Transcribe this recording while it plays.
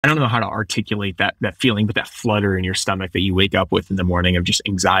I don't know how to articulate that feeling, but that flutter in your stomach that you wake up with in the morning of just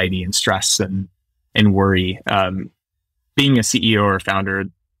anxiety and stress and worry. Being a CEO or a founder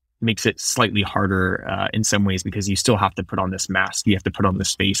makes it slightly harder in some ways because you still have to put on this mask. You have to put on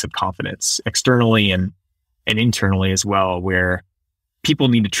this face of confidence externally and internally as well, where people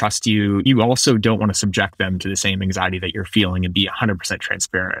need to trust you. You also don't want to subject them to the same anxiety that you're feeling and be 100%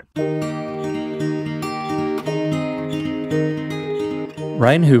 transparent.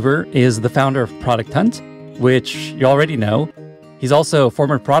 Ryan Hoover is the founder of Product Hunt, which you already know. He's also a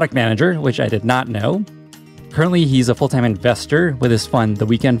former product manager, which I did not know. Currently, he's a full-time investor with his fund, The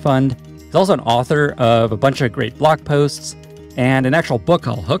Weekend Fund. He's also an author of a bunch of great blog posts and an actual book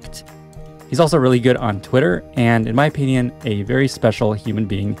called Hooked. He's also really good on Twitter and, in my opinion, a very special human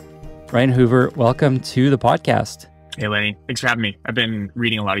being. Ryan Hoover, welcome to the podcast. Hey, Lenny. Thanks for having me. I've been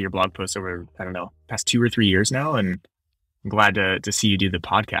reading a lot of your blog posts over, past 2 or 3 years now, and I'm glad to see you do the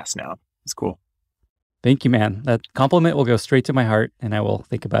podcast now. It's cool. Thank you, man. That compliment will go straight to my heart, and I will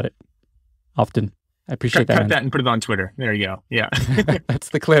think about it often. I appreciate that. Cut that and put it on Twitter. There you go. Yeah. That's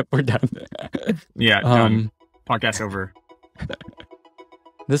the clip. We're done. Yeah. Done. Podcast over.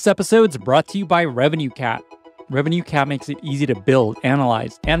 This episode's brought to you by Revenue Cat. Revenue Cat makes it easy to build,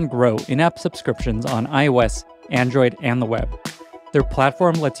 analyze, and grow in-app subscriptions on iOS, Android, and the web. Their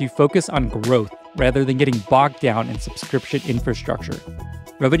platform lets you focus on growth rather than getting bogged down in subscription infrastructure.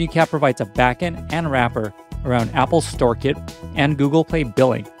 Revenue Cat provides a backend and wrapper around Apple's StoreKit and Google Play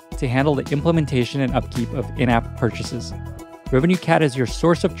billing to handle the implementation and upkeep of in-app purchases. Revenue Cat is your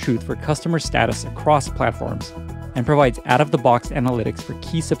source of truth for customer status across platforms and provides out-of-the-box analytics for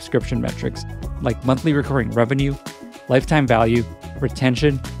key subscription metrics like monthly recurring revenue, lifetime value,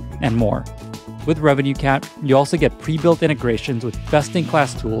 retention, and more. With Revenue Cat, you also get pre-built integrations with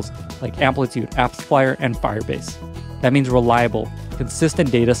best-in-class tools like Amplitude, AppsFlyer, and Firebase. That means reliable,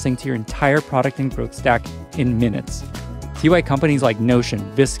 consistent data synced to your entire product and growth stack in minutes. See why companies like Notion,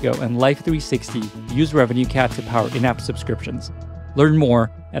 Visco, and Life360 use Revenue Cat to power in-app subscriptions. Learn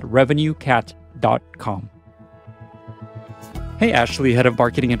more at revenuecat.com. Hey, Ashley, head of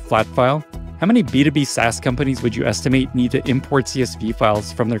marketing at Flatfile. How many B2B SaaS companies would you estimate need to import CSV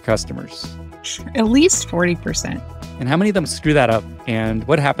files from their customers? At least 40%. And how many of them screw that up? And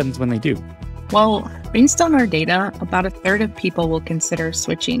what happens when they do? Well, based on our data, about a third of people will consider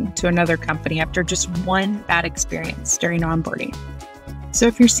switching to another company after just one bad experience during onboarding. So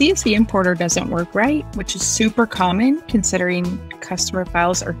if your CSV importer doesn't work right, which is super common considering customer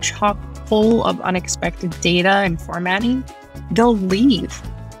files are chock full of unexpected data and formatting, they'll leave.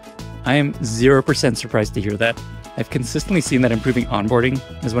 I am 0% surprised to hear that. I've consistently seen that improving onboarding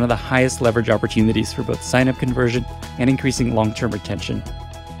is one of the highest leverage opportunities for both sign-up conversion and increasing long-term retention.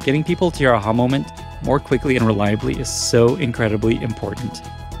 Getting people to your aha moment more quickly and reliably is so incredibly important.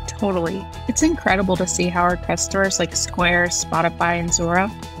 Totally. It's incredible to see how our customers like Square, Spotify, and Zora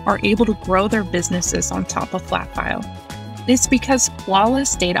are able to grow their businesses on top of Flatfile. It's because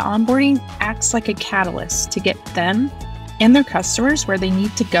flawless data onboarding acts like a catalyst to get them and their customers where they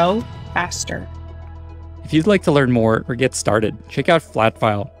need to go faster. If you'd like to learn more or get started, check out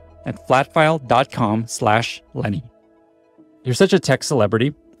Flatfile at flatfile.com/Lenny. You're such a tech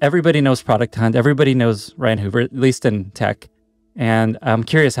celebrity. Everybody knows Product Hunt. Everybody knows Ryan Hoover, at least in tech. And I'm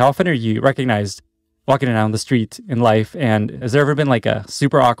curious, how often are you recognized walking down the street in life? And has there ever been like a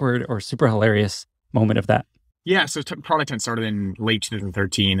super awkward or super hilarious moment of that? Yeah. So Product Hunt started in late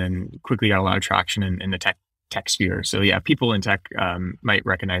 2013 and quickly got a lot of traction in the tech sphere. So yeah, people in tech might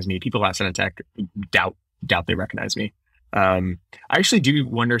recognize me. People outside of tech doubt they recognize me. I actually do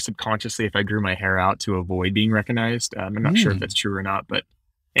wonder subconsciously if I grew my hair out to avoid being recognized. I'm not sure if that's true or not, but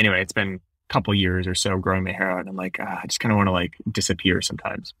anyway, it's been a couple years or so growing my hair out. And I'm like, I just kind of want to like disappear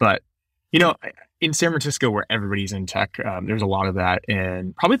sometimes. But, you know, in San Francisco where everybody's in tech, there's a lot of that.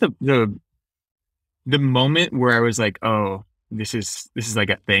 And probably the moment where I was like, oh, this is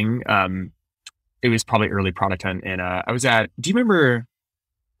like a thing. It was probably early Product Hunt. And I was at, do you remember,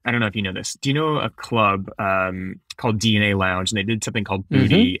 I don't know if you know this. Do you know a club called DNA Lounge? And they did something called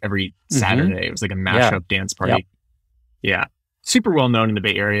Booty every Saturday. It was like a mashup dance party. Yep. Yeah. Super well known in the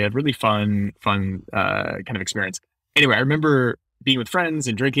Bay Area. Really fun kind of experience. Anyway, I remember being with friends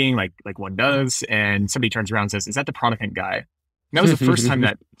and drinking like one does. And somebody turns around and says, "Is that the Product Hunt guy?" And that was the first time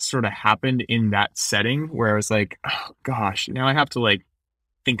that sort of happened in that setting where I was like, oh gosh, now I have to like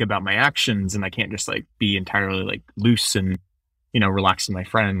think about my actions and I can't just like be entirely like loose and, you know, relax with my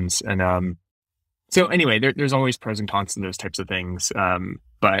friends. And so anyway, there's always pros and cons to those types of things.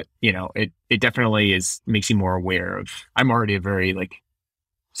 But you know, it definitely makes you more aware of, I'm already a very like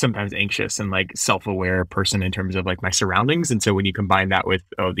sometimes anxious and like self-aware person in terms of like my surroundings. And so when you combine that with,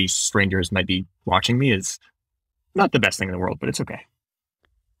 oh, these strangers might be watching me, is not the best thing in the world, but it's okay.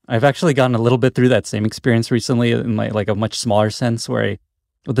 I've actually gotten a little bit through that same experience recently in like a much smaller sense where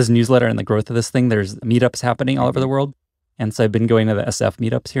with this newsletter and the growth of this thing, there's meetups happening all over the world. And so I've been going to the SF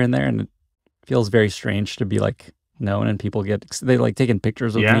meetups here and there, and it feels very strange to be like known and people they like taking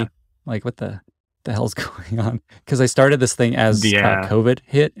pictures of me. Like, what the hell's going on? Because I started this thing as COVID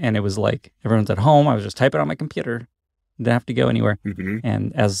hit, and it was like everyone's at home. I was just typing on my computer, didn't have to go anywhere.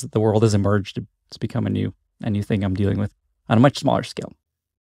 And as the world has emerged, it's become a new thing I'm dealing with on a much smaller scale.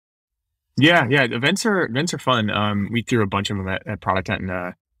 Yeah. Events are fun. We threw a bunch of them at Product Hunt,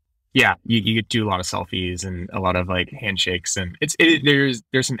 and you do a lot of selfies and a lot of like handshakes, and there's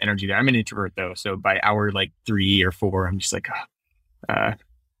some energy there. I'm an introvert though, so by hour like 3 or 4, I'm just like,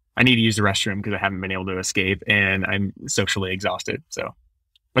 I need to use the restroom because I haven't been able to escape, and I'm socially exhausted. So,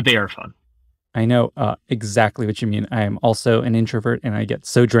 but they are fun. I know exactly what you mean. I am also an introvert, and I get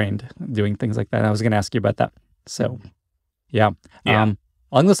so drained doing things like that. I was going to ask you about that. So, yeah.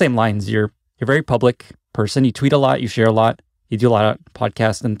 Along the same lines, you're a very public person. You tweet a lot, you share a lot, you do a lot of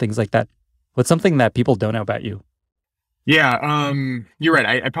podcasts and things like that. What's something that people don't know about you? Yeah, you're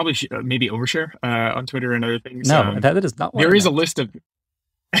right. I probably should maybe overshare on Twitter and other things. No, that is not. There is a list of.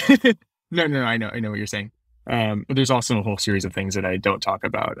 No. I know what you're saying. But there's also a whole series of things that I don't talk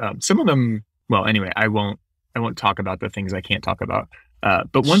about. Some of them. Well, anyway, I won't talk about the things I can't talk about.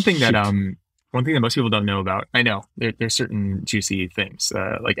 But one thing that most people don't know about, I know there's certain juicy things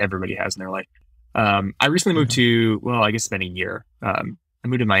like everybody has in their life. I recently moved to, well, I guess it's been a year. I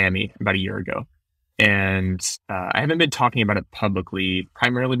moved to Miami about a year ago, and I haven't been talking about it publicly,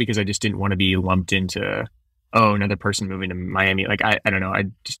 primarily because I just didn't want to be lumped into, oh, another person moving to Miami. Like, I don't know.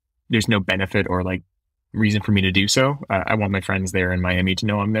 There's no benefit or like reason for me to do so. I want my friends there in Miami to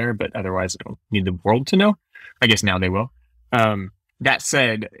know I'm there, but otherwise I don't need the world to know. I guess now they will. That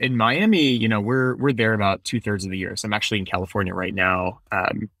said, in Miami, we're there about 2/3 of the year. So I'm actually in California right now.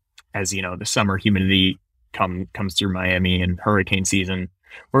 As you know, the summer humidity comes through Miami and hurricane season.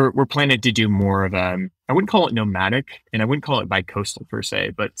 We're planning to do more of I wouldn't call it nomadic, and I wouldn't call it bi-coastal per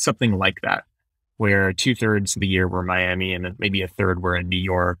se, but something like that, where 2/3 of the year we're Miami and then maybe a third we're in New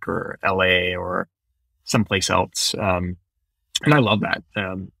York or LA or someplace else. And I love that.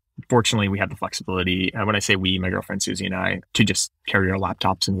 Fortunately, we have the flexibility. When I say we, my girlfriend Susie and I, to just carry our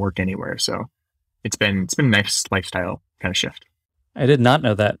laptops and work anywhere. So it's been a nice lifestyle kind of shift. I did not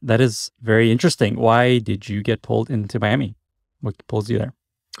know that. That is very interesting. Why did you get pulled into Miami? What pulls you there?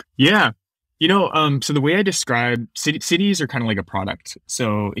 Yeah. So the way I describe cities are kind of like a product.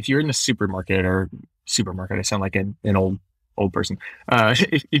 So if you're in the supermarket, I sound like an old person.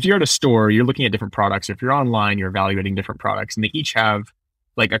 If you're at a store, you're looking at different products. If you're online, you're evaluating different products, and they each have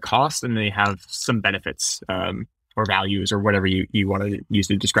like a cost and they have some benefits or values or whatever you want to use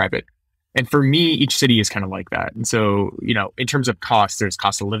to describe it. And for me, each city is kind of like that. And so, in terms of cost, there's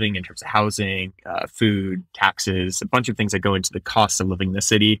cost of living in terms of housing, food, taxes, a bunch of things that go into the cost of living in the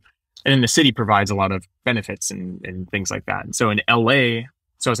city. And then the city provides a lot of benefits and things like that. And so in LA,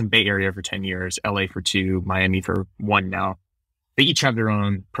 so I was in Bay Area for 10 years, LA for 2, Miami for 1 now. They each have their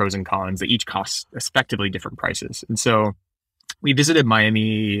own pros and cons. They each cost respectively different prices. And so we visited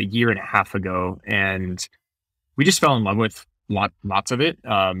Miami a year and a half ago, and we just fell in love with lots of it.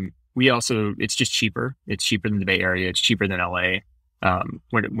 It's just cheaper. It's cheaper than the Bay Area. It's cheaper than LA.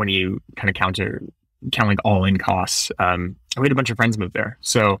 When you kind of count like all in costs. We had a bunch of friends move there.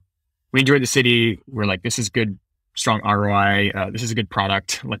 So we enjoyed the city. We're like, this is good, strong ROI. This is a good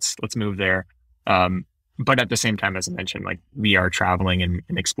product. Let's move there. But at the same time, as I mentioned, like we are traveling and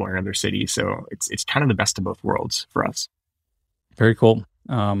exploring other cities. So it's kind of the best of both worlds for us. Very cool.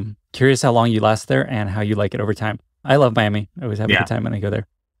 Curious how long you last there and how you like it over time. I love Miami. I always have a good time when I go there.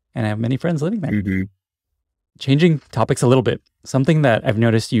 And I have many friends living there. Mm-hmm. Changing topics a little bit. Something that I've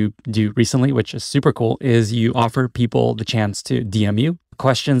noticed you do recently, which is super cool, is you offer people the chance to DM you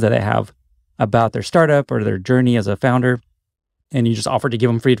questions that they have about their startup or their journey as a founder. And you just offer to give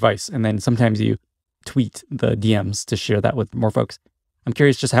them free advice. And then sometimes you tweet the DMs to share that with more folks. I'm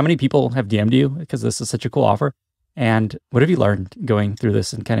curious just how many people have DM'd you, because this is such a cool offer. And what have you learned going through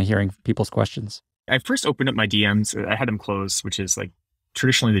this and kind of hearing people's questions? I first opened up my DMs. I had them closed, which is like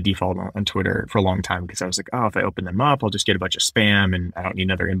traditionally the default on Twitter for a long time, because I was like, oh, if I open them up, I'll just get a bunch of spam and I don't need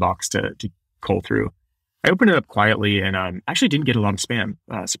another inbox to cull through. I opened it up quietly and actually didn't get a lot of spam,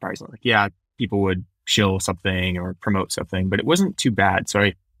 surprisingly. Like, yeah, people would shill something or promote something, but it wasn't too bad.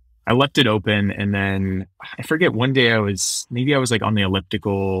 So I left it open, and then I forget, one day I was like on the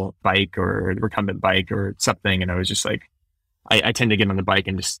elliptical bike or the recumbent bike or something, and I was just like, I tend to get on the bike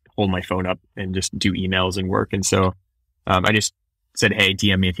and just hold my phone up and just do emails and work. And so I just said, hey,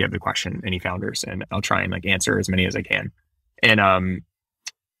 DM me if you have the question, any founders, and I'll try and like answer as many as I can. And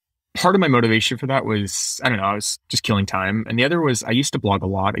part of my motivation for that was, I don't know, I was just killing time. And the other was I used to blog a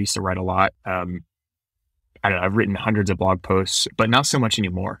lot. I used to write a lot. I don't know, I've written hundreds of blog posts, but not so much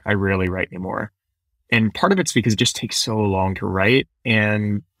anymore. I rarely write anymore. And part of it's because it just takes so long to write.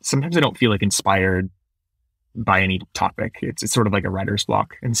 And sometimes I don't feel like inspired by any topic. It's sort of like a writer's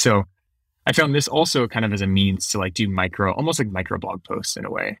block. And so I found this also kind of as a means to like do almost like micro blog posts in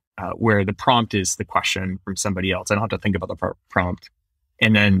a way, where the prompt is the question from somebody else. I don't have to think about the prompt.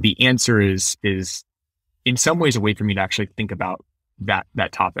 And then the answer is in some ways a way for me to actually think about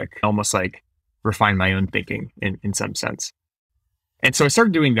that topic, almost like refine my own thinking in some sense. And so I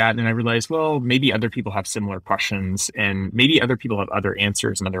started doing that, and I realized, well, maybe other people have similar questions, and maybe other people have other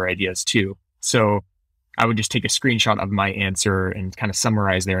answers and other ideas too. So I would just take a screenshot of my answer and kind of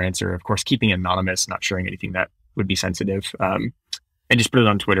summarize their answer, of course, keeping it anonymous, not sharing anything that would be sensitive, and just put it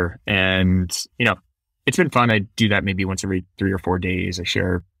on Twitter. And, you know, it's been fun. I do that maybe once every 3 or 4 days. I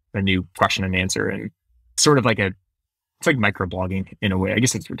share a new question and answer, and sort of like it's like microblogging in a way. I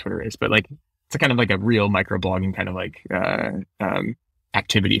guess that's what Twitter is, but like, it's kind of like a real microblogging kind of like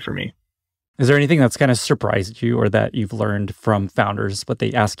activity for me. Is there anything that's kind of surprised you or that you've learned from founders, what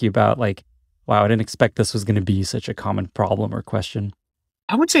they ask you about, like, wow, I didn't expect this was going to be such a common problem or question?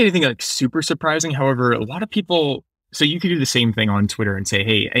 I wouldn't say anything like super surprising. However, a lot of people, so you could do the same thing on Twitter and say,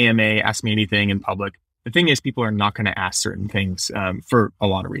 hey, AMA, ask me anything in public. The thing is, people are not going to ask certain things for a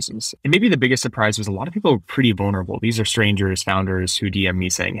lot of reasons. And maybe the biggest surprise was a lot of people are pretty vulnerable. These are strangers, founders who DM me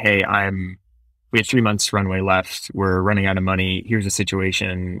saying, hey, we have 3 months runway left. We're running out of money. Here's the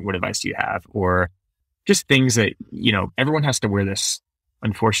situation. What advice do you have? Or just things that, you know, everyone has to wear this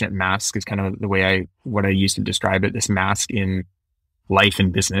unfortunate mask is kind of the way what I used to describe it, this mask in life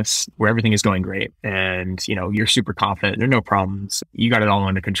and business where everything is going great. And, you know, you're super confident. There are no problems. You got it all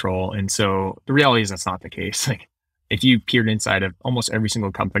under control. And so the reality is that's not the case. Like if you peered inside of almost every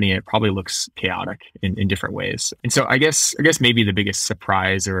single company, it probably looks chaotic in different ways. And so I guess maybe the biggest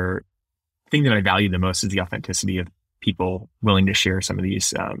surprise or thing that I value the most is the authenticity of people willing to share some of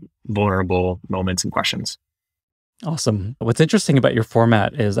these vulnerable moments and questions. Awesome. What's interesting about your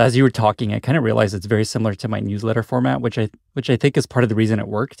format is, as you were talking, I kind of realized it's very similar to my newsletter format, which I think is part of the reason it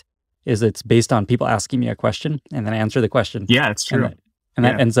worked, is it's based on people asking me a question and then I answer the question. Yeah, it's true. And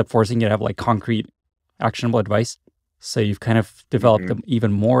that ends up forcing you to have like concrete, actionable advice. So you've kind of developed an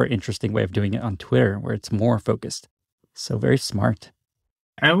even more interesting way of doing it on Twitter, where it's more focused. So very smart.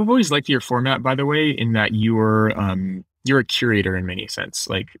 I've always liked your format, by the way, in that you're a curator in many sense.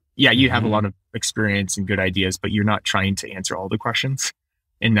 Like, yeah, you have a lot of experience and good ideas, but you're not trying to answer all the questions,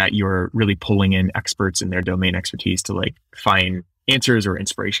 in that you're really pulling in experts in their domain expertise to like find answers or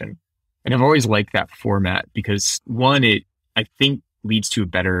inspiration. And I've always liked that format because one, it, I think, leads to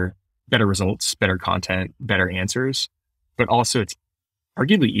better results, better content, better answers, but also it's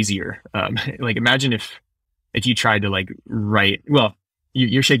arguably easier. Like imagine if you tried to like write, well,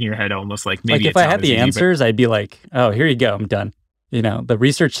 you're shaking your head almost like maybe if I had the answers, I'd be like, oh, here you go, I'm done. You know, the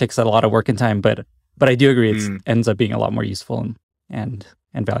research takes a lot of work and time, but I do agree it ends up being a lot more useful and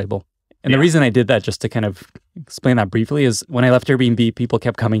valuable. And the reason I did that, just to kind of explain that briefly, is when I left Airbnb, people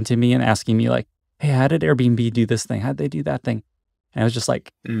kept coming to me and asking me like, hey, how did Airbnb do this thing? How did they do that thing? And I was just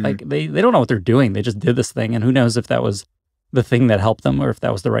like they don't know what they're doing. They just did this thing. And who knows if that was the thing that helped them or if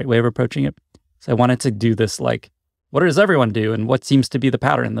that was the right way of approaching it. So I wanted to do this like, what does everyone do? And what seems to be the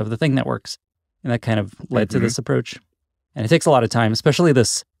pattern of the thing that works? And that kind of led to this approach. And it takes a lot of time, especially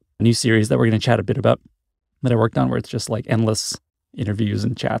this new series that we're going to chat a bit about that I worked on, where it's just like endless interviews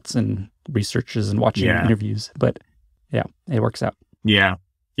and chats and researches and watching interviews. But yeah, it works out. Yeah.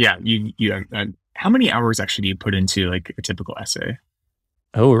 Yeah. You how many hours actually do you put into like a typical essay?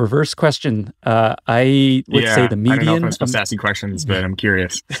 Oh, reverse question. I would say the median. I don't know if I'm supposed to ask you questions, but I'm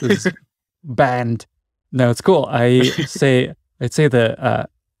curious. This is banned. No, it's cool. I'd say the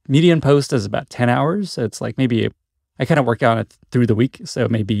median post is about 10 hours. So it's like maybe I kind of work on it through the week. So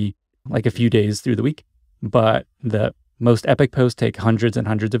maybe like a few days through the week. But the most epic posts take hundreds and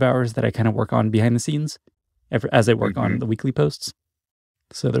hundreds of hours that I kind of work on behind the scenes as I work on the weekly posts.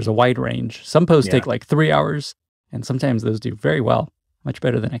 So there's a wide range. Some posts take like 3 hours, and sometimes those do very well, much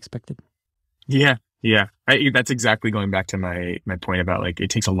better than expected. Yeah. Yeah. That's exactly going back to my point about like, it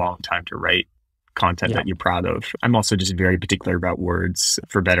takes a long time to write content that you're proud of. I'm also just very particular about words,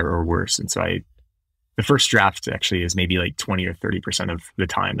 for better or worse. And so the first draft actually is maybe like 20 or 30% of the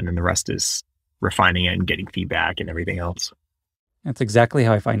time. And then the rest is refining it and getting feedback and everything else. That's exactly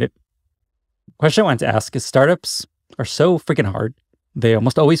how I find it. Question I wanted to ask is, startups are so freaking hard. They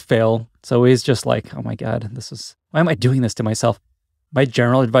almost always fail. It's always just like, oh my God, why am I doing this to myself? My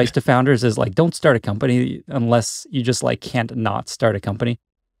general advice to founders is like, don't start a company unless you just like can't not start a company,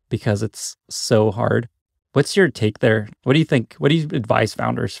 because it's so hard. What's your take there? What do you think? What do you advise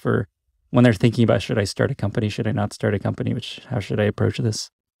founders for when they're thinking about, should I start a company? Should I not start a company? How should I approach this?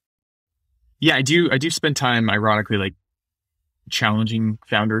 Yeah, I do spend time, ironically, like challenging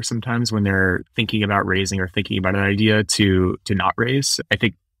founders sometimes when they're thinking about raising or thinking about an idea to not raise. I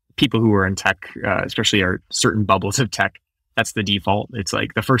think people who are in tech, especially are certain bubbles of tech, that's the default. It's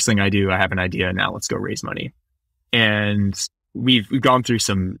like the first thing I do, I have an idea, now let's go raise money. And we've gone through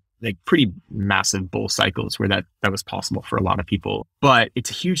some like pretty massive bull cycles where that was possible for a lot of people, but it's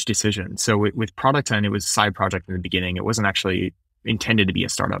a huge decision. So with Product Hunt, it was a side project in the beginning. It wasn't actually intended to be a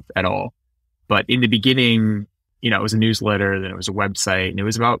startup at all. But in the beginning, it was a newsletter, then it was a website, and it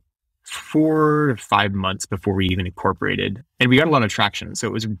was about 4 to 5 months before we even incorporated. And we got a lot of traction. So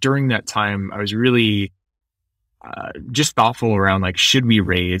it was during that time, I was really just thoughtful around like, should we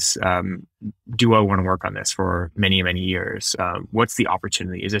raise? Do I want to work on this for many, many years? What's the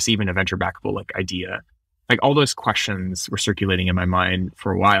opportunity? Is this even a venture backable like idea? Like all those questions were circulating in my mind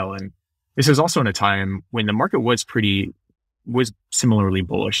for a while. And this was also in a time when the market was similarly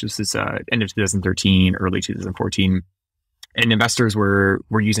bullish. This is end of 2013, early 2014. And investors were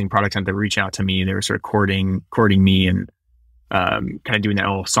using Product Hunt. They were reaching out to me. They were sort of courting me and kind of doing that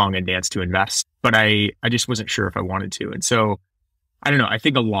whole song and dance to invest. But I just wasn't sure if I wanted to. And so, I don't know. I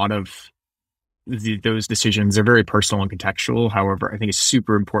think a lot of those decisions are very personal and contextual. However, I think it's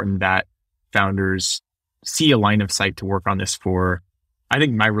super important that founders see a line of sight to work on this for, I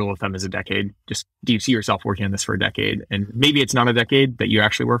think my rule of thumb is a decade. Just, do you see yourself working on this for a decade? And maybe it's not a decade that you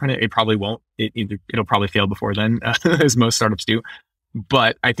actually work on it. It probably won't. It'll probably fail before then, as most startups do.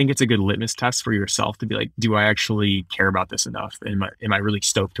 But I think it's a good litmus test for yourself to be like, do I actually care about this enough? Am I really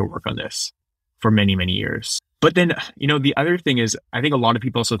stoked to work on this for many, many years? But then, the other thing is, I think a lot of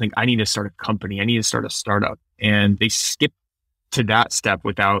people also think I need to start a company. I need to start a startup. And they skip to that step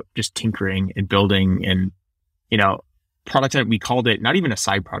without just tinkering and building. And, Product Hunt, we called it not even a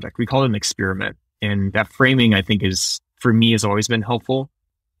side project. We called it an experiment. And that framing, I think, for me, has always been helpful,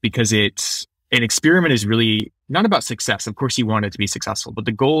 because an experiment is really not about success. Of course, you want it to be successful, but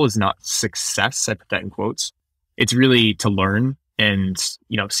the goal is not success. I put that in quotes. It's really to learn and,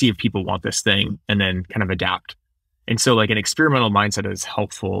 see if people want this thing and then kind of adapt. And so like an experimental mindset is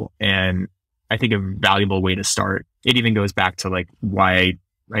helpful, and I think a valuable way to start. It even goes back to like why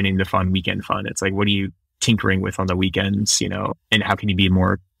I named the fund Weekend Fun. It's like, what are you tinkering with on the weekends, and how can you be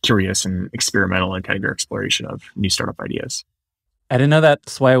more curious and experimental in kind of your exploration of new startup ideas? I didn't know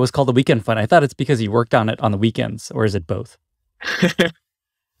that's why it was called the Weekend Fun. I thought it's because you worked on it on the weekends, or is it both?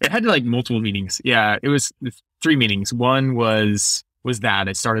 It had like multiple meanings. Yeah, it was 3 meanings. One was that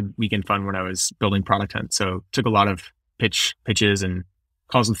I started Weekend Fun when I was building Product Hunt. So took a lot of pitches and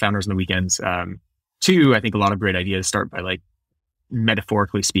calls with founders on the weekends. 2, I think a lot of great ideas start by like,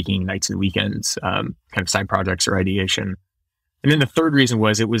 metaphorically speaking, nights and weekends, kind of side projects or ideation. And then the 3rd reason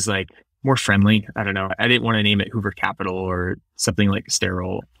was it was like more friendly. I don't know. I didn't want to name it Hoover Capital or something like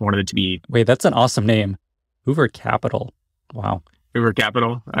sterile. I wanted it to be... Wait, that's an awesome name. Hoover Capital. Wow. Hoover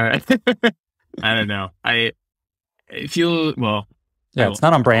Capital. I don't know. I feel, well... Yeah, it's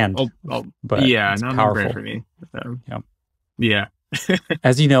not on brand. But yeah, it's not powerful. on brand for me. Yeah.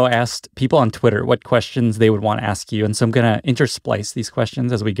 As you know, I asked people on Twitter what questions they would want to ask you. And so I'm going to intersplice these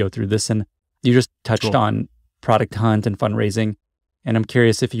questions as we go through this. And you just touched on Product Hunt and fundraising. And I'm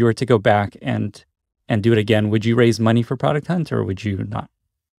curious, if you were to go back and do it again, would you raise money for Product Hunt or would you not?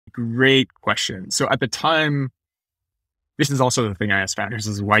 Great question. So at the time, this is also the thing I ask founders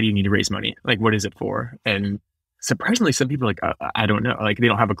is, why do you need to raise money? Like, what is it for? And surprisingly, some people are like, I don't know. Like, they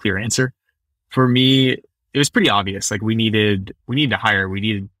don't have a clear answer. For me, it was pretty obvious. Like, we needed to hire, we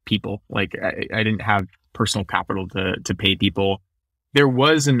needed people. Like, I didn't have personal capital to pay people. There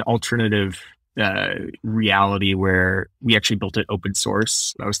was an alternative reality where we actually built it open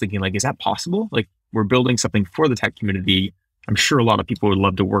source. I was thinking, like, is that possible? Like, we're building something for the tech community. I'm sure a lot of people would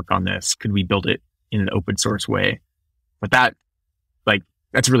love to work on this. Could we build it in an open source way? But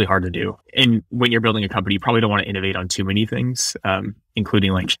that's really hard to do. And when you're building a company, you probably don't want to innovate on too many things,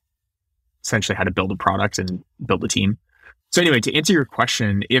 including like essentially how to build a product and build a team. So anyway, to answer your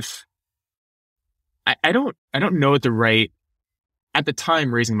question, if I don't know at the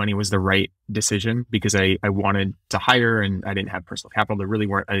time, raising money was the right decision because I wanted to hire and I didn't have personal capital. There really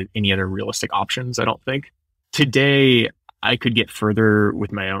weren't any other realistic options, I don't think. Today, I could get further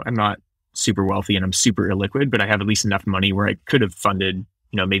with my own. I'm not super wealthy and I'm super illiquid, but I have at least enough money where I could have funded,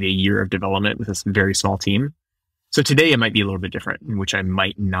 maybe a year of development with this very small team. So today it might be a little bit different, in which I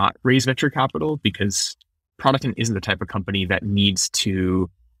might not raise venture capital because Product Hunt isn't the type of company that needs to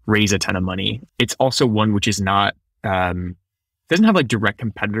raise a ton of money. It's also one which is not, doesn't have like direct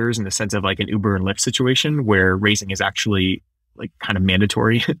competitors in the sense of like an Uber and Lyft situation where raising is actually like kind of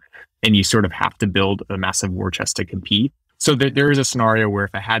mandatory and you sort of have to build a massive war chest to compete. So there is a scenario where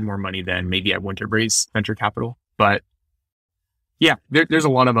if I had more money, then maybe I wouldn't have raised venture capital. But yeah, there's a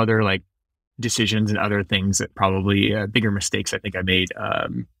lot of other like decisions and other things that probably bigger mistakes I think I made.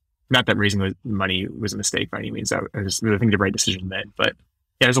 Not that raising money was a mistake by any means. I think the right decision then. But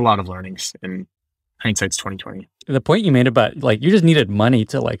yeah, there's a lot of learnings, and hindsight's 2020. The point you made about like you just needed money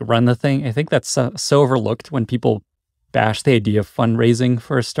to like run the thing, I think that's so overlooked when people bash the idea of fundraising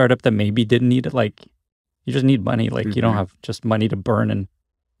for a startup that maybe didn't need it. Like you just need money. Like you don't have just money to burn and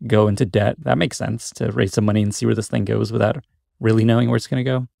go into debt. That makes sense to raise some money and see where this thing goes without really knowing where it's going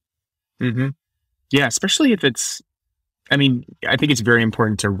to go. Yeah, especially if it's, I mean, I think it's very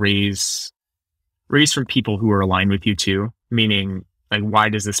important to raise from people who are aligned with you too. Meaning, like, why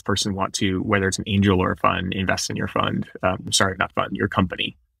does this person want to, whether it's an angel or a fund, invest in your fund? Sorry, not fund, your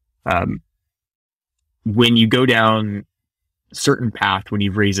company. When you go down a certain path, when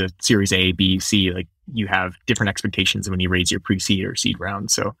you raise a series A, B, C, like you have different expectations than when you raise your pre-seed or seed round.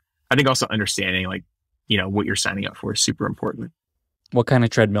 So I think also understanding like, you know, what you're signing up for is super important. What kind of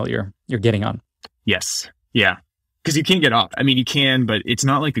treadmill you're getting on? Yes. Yeah. Because you can't get off. I mean, you can, but it's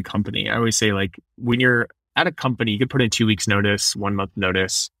not like a company. I always say like when you're at a company, you could put in 2 weeks notice, 1 month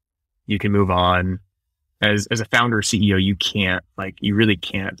notice, you can move on. As a founder or CEO, you can't, like, you really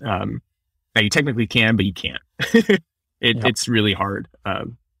can't. Now you technically can, but you can't. It's really hard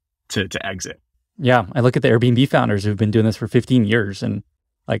to exit. Yeah. I look at the Airbnb founders who've been doing this for 15 years and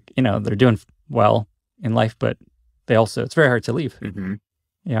like, you know, they're doing well in life, but they also, it's very hard to leave.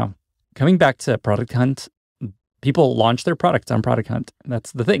 Yeah. Coming back to Product Hunt, people launch their products on Product Hunt.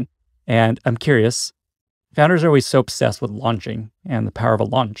 That's the thing. And I'm curious, founders are always so obsessed with launching and the power of a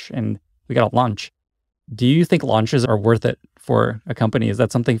launch. And we got a launch. Do you think launches are worth it for a company? Is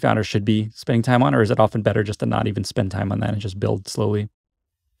that something founders should be spending time on? Or is it often better just to not even spend time on that and just build slowly?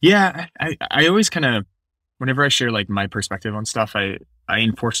 Yeah, I always kind of, whenever I share like my perspective on stuff, I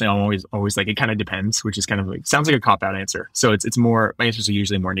unfortunately I'm always like, it kind of depends, which is kind of like, sounds like a cop-out answer. So it's more, my answers are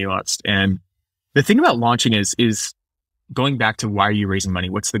usually more nuanced. And the thing about launching is going back to why are you raising money?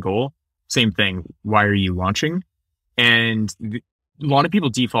 What's the goal? Same thing. Why are you launching? And a lot of people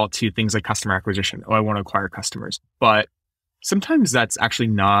default to things like customer acquisition. Oh, I want to acquire customers. But sometimes that's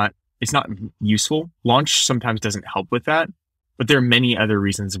actually it's not useful. Launch sometimes doesn't help with that. But there are many other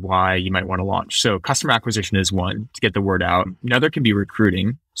reasons why you might want to launch. So customer acquisition is one, to get the word out. Another can be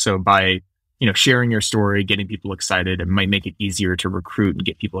recruiting. So by, you know, sharing your story, getting people excited, it might make it easier to recruit and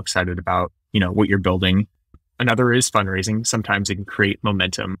get people excited about, you know, what you're building. Another is fundraising. Sometimes it can create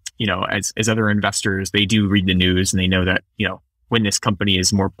momentum. You know, as other investors, they do read the news and they know that, you know, when this company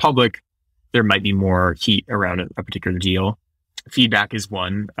is more public, there might be more heat around a particular deal. Feedback is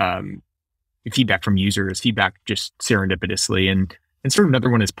one. Feedback from users, feedback just serendipitously. And sort of another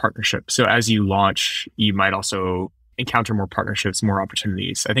one is partnership. So as you launch, you might also encounter more partnerships, more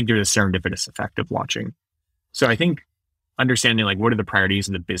opportunities. I think there's a serendipitous effect of launching. So I think understanding like what are the priorities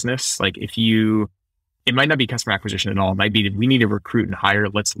of the business? Like it might not be customer acquisition at all. It might be we need to recruit and hire,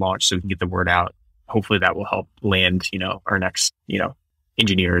 let's launch so we can get the word out. Hopefully that will help land, you know, our next, you know,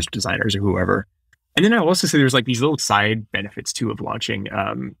 engineers, designers, or whoever. And then I will also say there's like these little side benefits too of launching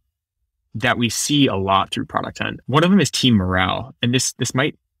that we see a lot through Product Hunt. One of them is team morale. And this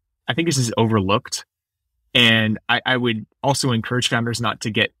might, I think this is overlooked. And I would also encourage founders not to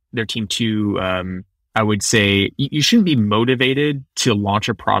get their team too, I would say you shouldn't be motivated to launch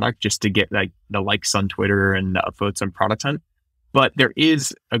a product just to get like the likes on Twitter and the upvotes on Product Hunt. But there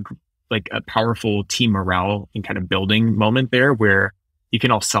is a powerful team morale and kind of building moment there where you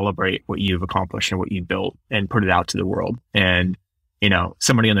can all celebrate what you've accomplished and what you've built and put it out to the world. And, you know,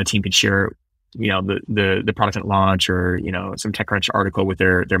 somebody on the team could share, you know, the Product Hunt launch or, you know, some TechCrunch article with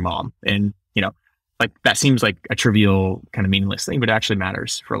their mom. And, you know, like that seems like a trivial kind of meaningless thing, but it actually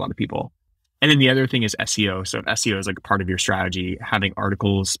matters for a lot of people. And then the other thing is SEO. So if SEO is like a part of your strategy, having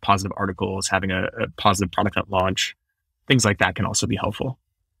articles, positive articles, having a positive Product Hunt launch, things like that can also be helpful.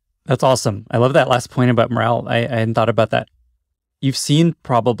 That's awesome. I love that last point about morale. I hadn't thought about that. You've seen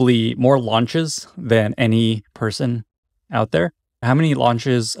probably more launches than any person out there. How many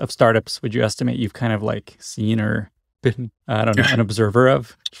launches of startups would you estimate you've kind of like seen or been, I don't know, an observer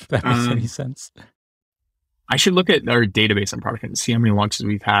of, if that makes any sense? I should look at our database on Product Hunt and see how many launches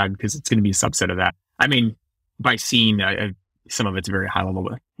we've had, because it's going to be a subset of that. I mean, by seeing, some of it's very high level,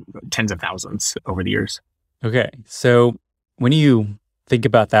 but tens of thousands over the years. Okay. So when you think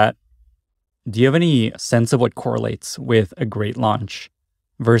about that, do you have any sense of what correlates with a great launch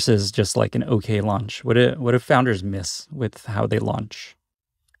versus just like an okay launch? What do founders miss with how they launch?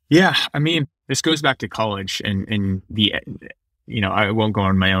 Yeah, I mean, this goes back to college and the, I won't go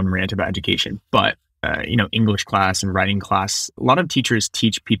on my own rant about education, but English class and writing class, a lot of teachers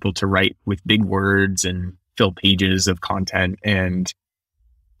teach people to write with big words and fill pages of content and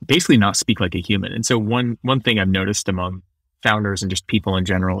basically not speak like a human. And so one thing I've noticed among founders and just people in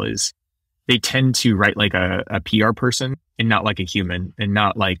general is they tend to write like a PR person and not like a human, and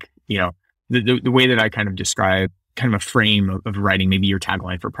not like, the way that I kind of describe kind of a frame of writing, maybe your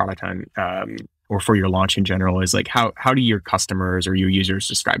tagline for Product Hunt, or for your launch in general, is like, how do your customers or your users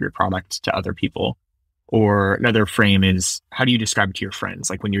describe your product to other people? Or another frame is, how do you describe it to your friends?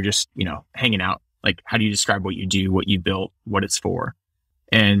 Like when you're just, hanging out, like how do you describe what you do, what you built, what it's for?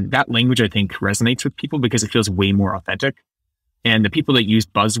 And that language, I think, resonates with people because it feels way more authentic. And the people that use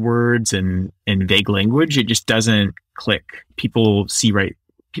buzzwords and vague language, it just doesn't click. People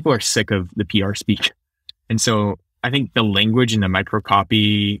are sick of the PR speak. And so I think the language and the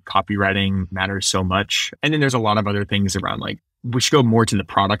copywriting matters so much. And then there's a lot of other things around, like, we should go more to the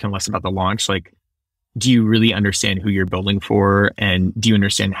product and less about the launch. Like, do you really understand who you're building for? And do you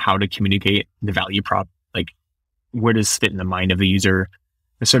understand how to communicate the value prop? Like, where does it fit in the mind of the user?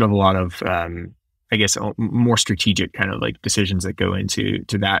 There's sort of a lot of, I guess, more strategic kind of like decisions that go into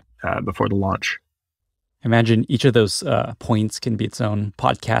that before the launch. Imagine each of those points can be its own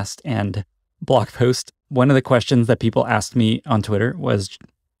podcast and blog post. One of the questions that people asked me on Twitter was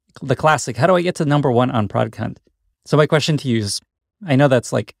the classic, how do I get to number one on Product Hunt? So my question to you is, I know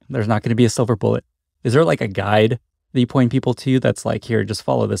that's like, there's not going to be a silver bullet. Is there like a guide that you point people to that's like, here, just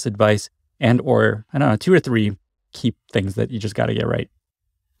follow this advice, and, or I don't know, 2 or 3 key things that you just got to get right?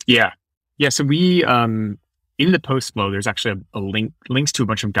 Yeah. Yeah. So we, in the post flow, there's actually a links to a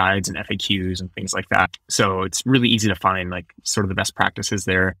bunch of guides and FAQs and things like that. So it's really easy to find like sort of the best practices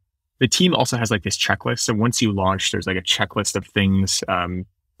there. The team also has like this checklist. So once you launch, there's like a checklist of things,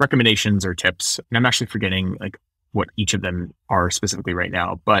 recommendations or tips. And I'm actually forgetting like what each of them are specifically right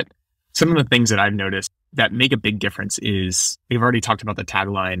now. But some of the things that I've noticed that make a big difference is, we've already talked about the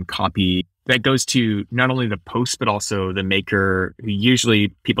tagline copy that goes to not only the post, but also the maker. Usually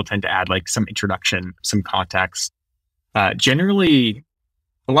people tend to add like some introduction, some context. Generally,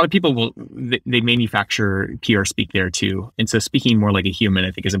 a lot of people they manufacture PR speak there too. And so speaking more like a human,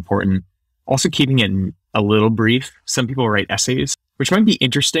 I think, is important. Also keeping it a little brief. Some people write essays, which might be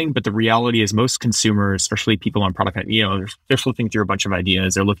interesting, but the reality is most consumers, especially people on Product Hunt, they're flipping through a bunch of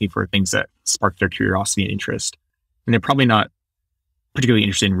ideas. They're looking for things that spark their curiosity and interest. And they're probably not particularly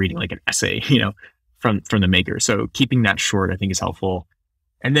interested in reading like an essay, from the maker. So keeping that short, I think, is helpful.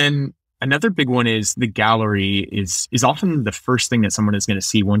 And then another big one is the gallery is often the first thing that someone is going to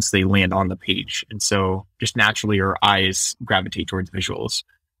see once they land on the page. And so just naturally our eyes gravitate towards visuals.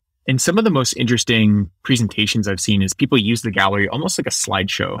 And some of the most interesting presentations I've seen is people use the gallery almost like a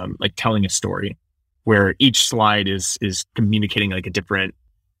slideshow, like telling a story, where each slide is communicating like a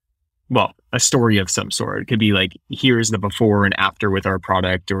story of some sort. It could be like, here's the before and after with our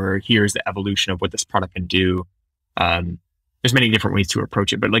product, or here's the evolution of what this product can do. There's many different ways to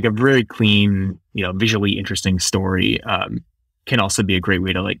approach it, but like a very clean, visually interesting story can also be a great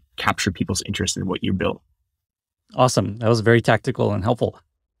way to like capture people's interest in what you built. Awesome. That was very tactical and helpful.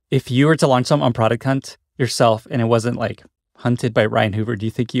 If you were to launch some on Product Hunt yourself and it wasn't like hunted by Ryan Hoover, do you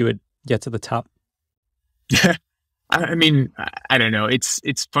think you would get to the top? I mean, I don't know. It's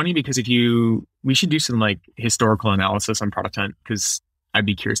funny because we should do some like historical analysis on Product Hunt, because I'd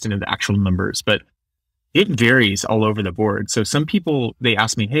be curious to know the actual numbers, but it varies all over the board. So some people, they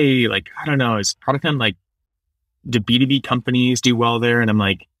ask me, hey, like, I don't know, is Product Hunt like, do B2B companies do well there? And I'm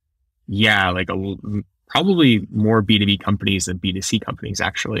like, yeah, like probably more B2B companies than B2C companies,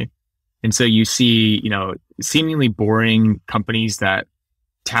 actually. And so you see, seemingly boring companies that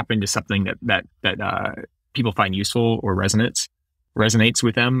tap into something that people find useful or resonates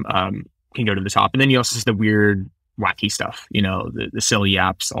with them, can go to the top. And then you also see the weird, wacky stuff, the silly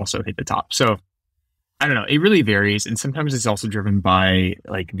apps also hit the top. So I don't know, it really varies. And sometimes it's also driven by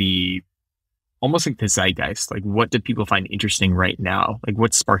like almost like the zeitgeist. Like, what do people find interesting right now? Like,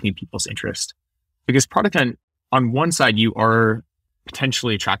 what's sparking people's interest? Because Product Hunt, on one side, you are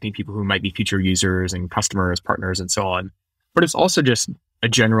potentially attracting people who might be future users and customers, partners, and so on. But it's also just a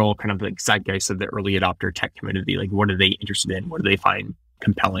general kind of like zeitgeist of the early adopter tech community. Like, what are they interested in? What do they find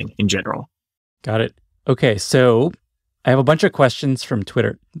compelling in general? Got it. Okay, so I have a bunch of questions from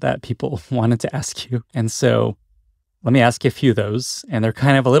Twitter that people wanted to ask you. And so Let me ask you a few of those, and they're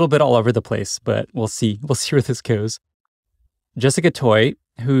kind of a little bit all over the place, but we'll see. We'll see where this goes. Jessica Toy,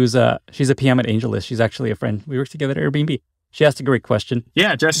 she's a PM at AngelList. She's actually a friend. We work together at Airbnb. She asked a great question.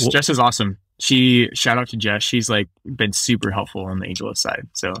 Yeah, Jess is awesome. Shout out to Jess. She's like been super helpful on the AngelList side.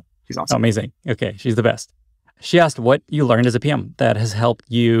 So she's awesome. Oh, amazing. Okay, she's the best. She asked what you learned as a PM that has helped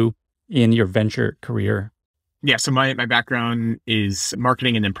you in your venture career. Yeah, so my background is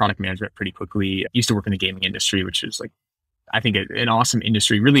marketing and then product management pretty quickly. I used to work in the gaming industry, which is like, I think an awesome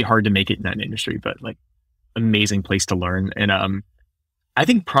industry, really hard to make it in that industry, but like amazing place to learn. And I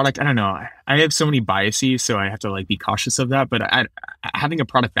think product, I don't know, I have so many biases, so I have to like be cautious of that. But having a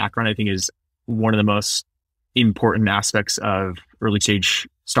product background, I think is one of the most important aspects of early stage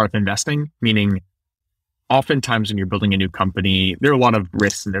startup investing, meaning oftentimes when you're building a new company, there are a lot of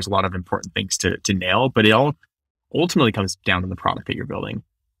risks and there's a lot of important things to nail, but it all ultimately comes down to the product that you're building.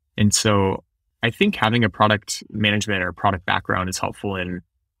 And so I think having a product management or product background is helpful in,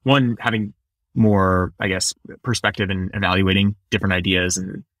 one, having more, I guess, perspective in evaluating different ideas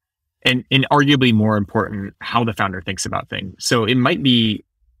and arguably more important, how the founder thinks about things. So it might be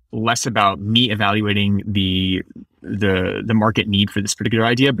less about me evaluating the market need for this particular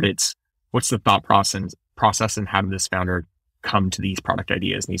idea, but it's what's the thought process and how did this founder come to these product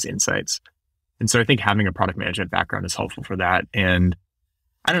ideas and these insights. And so I think having a product management background is helpful for that. And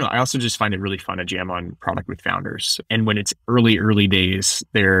I don't know, I also just find it really fun to jam on product with founders. And when it's early days,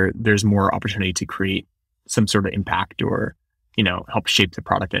 there's more opportunity to create some sort of impact or, help shape the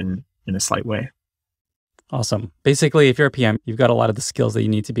product in a slight way. Awesome. Basically, if you're a PM, you've got a lot of the skills that you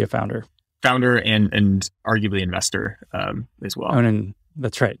need to be a founder. Founder and arguably investor as well. Oh, and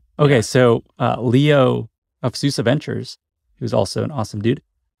that's right. Okay, yeah. So Leo of Sousa Ventures, who's also an awesome dude,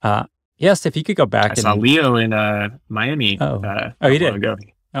 he asked if you could go back. I saw Leo in Miami. You did? Ago.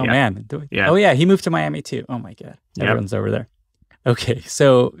 Oh, yeah. Man. Yeah. Oh, yeah. He moved to Miami too. Oh, my God. Everyone's over there. Okay.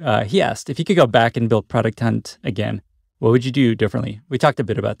 So he asked if you could go back and build Product Hunt again, what would you do differently? We talked a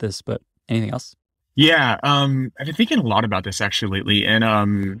bit about this, but anything else? Yeah. I've been thinking a lot about this actually lately.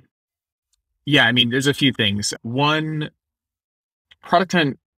 And there's a few things. One, Product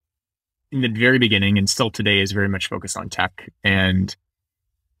Hunt in the very beginning and still today is very much focused on tech. And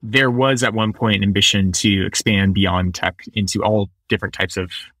there was at one point an ambition to expand beyond tech into all different types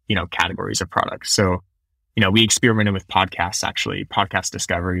of, categories of products. So, we experimented with podcasts, actually, podcast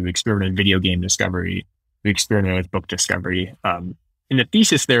discovery. We experimented with video game discovery. We experimented with book discovery. And the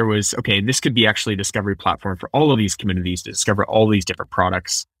thesis there was, okay, this could be actually a discovery platform for all of these communities to discover all these different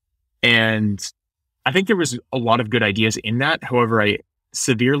products. And I think there was a lot of good ideas in that. However, I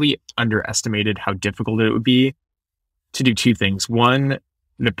severely underestimated how difficult it would be to do two things. One,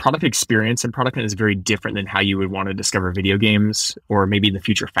 the product experience in Product Hunt is very different than how you would want to discover video games or maybe in the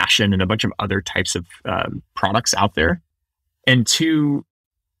future fashion and a bunch of other types of products out there. And two,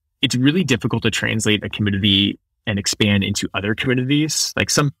 it's really difficult to translate a community and expand into other communities. Like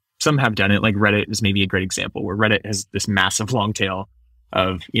some have done it, like Reddit is maybe a great example where Reddit has this massive long tail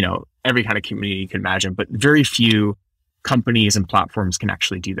of, every kind of community you can imagine, but very few companies and platforms can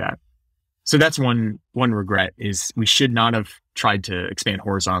actually do that. So that's one regret is we should not have tried to expand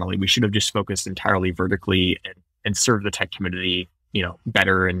horizontally. We should have just focused entirely vertically and served the tech community,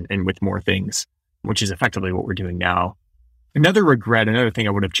 better and with more things, which is effectively what we're doing now. Another thing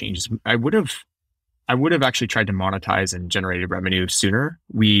I would have changed is I would have actually tried to monetize and generate revenue sooner.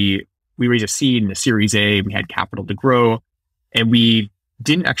 We raised a seed and a Series A, we had capital to grow, and we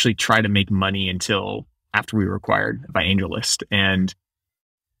didn't actually try to make money until after we were acquired by AngelList. And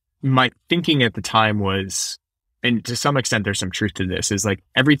my thinking at the time was, and to some extent there's some truth to this, is like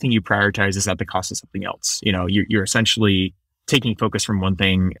everything you prioritize is at the cost of something else. You're essentially taking focus from one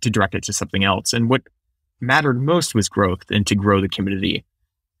thing to direct it to something else. And what mattered most was growth and to grow the community.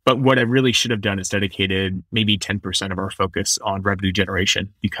 But what I really should have done is dedicated maybe 10% of our focus on revenue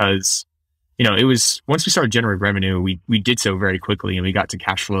generation, because, it was, once we started generating revenue, we did so very quickly and we got to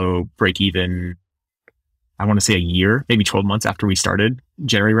cash flow break even, I want to say a year, maybe 12 months after we started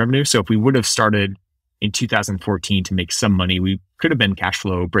generating revenue. So if we would have started in 2014 to make some money, we could have been cash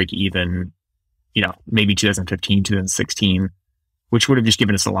flow break even, maybe 2015, 2016, which would have just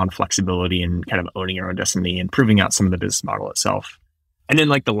given us a lot of flexibility and kind of owning our own destiny and proving out some of the business model itself. And then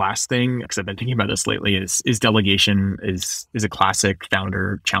like the last thing, because I've been thinking about this lately, is delegation is a classic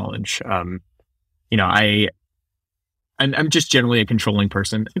founder challenge. I'm just generally a controlling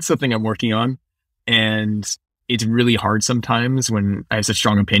person. It's something I'm working on. And it's really hard sometimes when I have such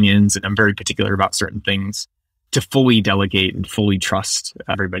strong opinions and I'm very particular about certain things to fully delegate and fully trust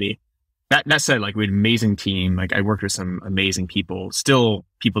everybody. That said, like we had an amazing team. Like I worked with some amazing people, still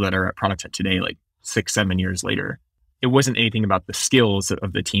people that are at Product Hunt today, like 6-7 years later. it wasn't anything about the skills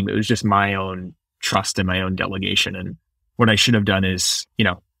of the team. It was just my own trust and my own delegation. And what I should have done is,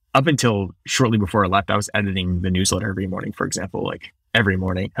 up until shortly before I left, I was editing the newsletter every morning, for example. Like every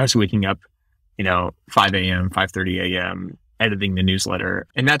morning I was waking up, 5 a.m., 5:30 a.m., editing the newsletter.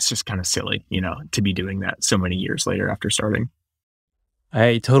 And that's just kind of silly, to be doing that so many years later after starting.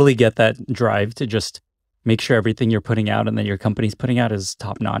 I totally get that drive to just make sure everything you're putting out and that your company's putting out is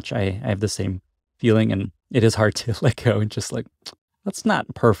top notch. I have the same feeling, and it is hard to let go and just like, that's not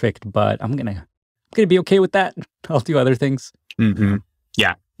perfect, but I'm gonna be okay with that. I'll do other things. Mm-hmm.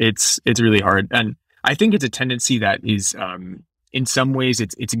 Yeah, it's really hard. And I think it's a tendency that is, in some ways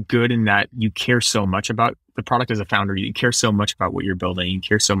it's good in that you care so much about the product as a founder. You care so much about what you're building. You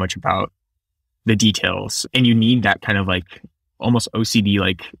care so much about the details, and you need that kind of like almost OCD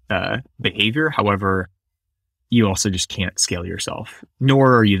like behavior. However, you also just can't scale yourself,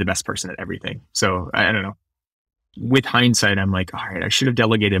 nor are you the best person at everything. So I don't know. With hindsight, I'm like, all right, I should have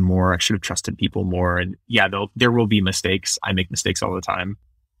delegated more. I should have trusted people more. And yeah, there will be mistakes. I make mistakes all the time,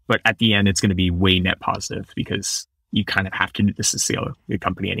 but at the end, it's going to be way net positive because you kind of have to do this to scale your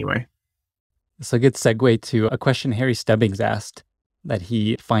company anyway. It's a good segue to a question Harry Stebbings asked that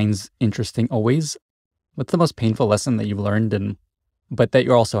he finds interesting always. What's the most painful lesson that you've learned, but that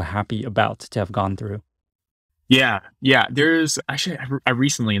you're also happy about to have gone through? Yeah. There's actually, I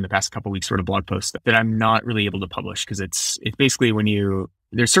recently in the past couple of weeks wrote a blog post that I'm not really able to publish because it's basically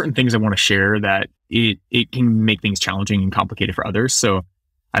there's certain things I want to share that it can make things challenging and complicated for others. So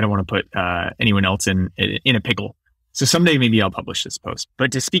I don't want to put anyone else in a pickle. So someday maybe I'll publish this post.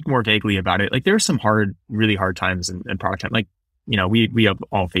 But to speak more vaguely about it, like there are some really hard times in product time. Like, we have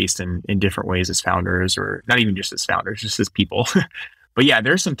all faced in different ways as founders, or not even just as founders, just as people. But yeah,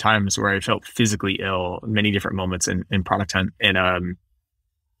 there's some times where I felt physically ill, many different moments in product hunt. And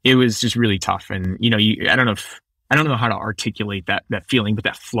it was just really tough. And, I don't know how to articulate that feeling, but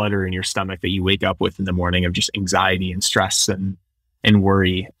that flutter in your stomach that you wake up with in the morning of just anxiety and stress and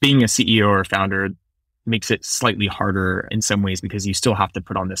worry. Being a CEO or a founder makes it slightly harder in some ways because you still have to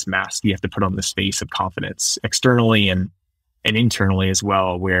put on this mask. You have to put on this face of confidence externally and internally as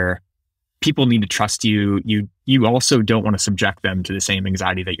well, where people need to trust you. You also don't want to subject them to the same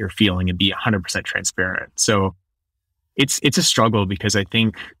anxiety that you're feeling and be 100% transparent. So it's a struggle because I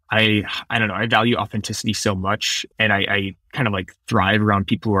think I don't know, I value authenticity so much, and I kind of like thrive around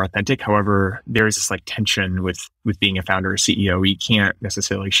people who are authentic. However, there is this like tension with being a founder or CEO where you can't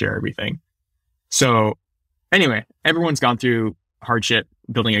necessarily share everything. So anyway, everyone's gone through hardship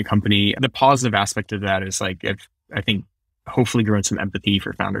building a company. The positive aspect of that is like, I think hopefully grown some empathy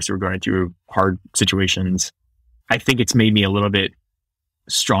for founders who are going through hard situations. I think it's made me a little bit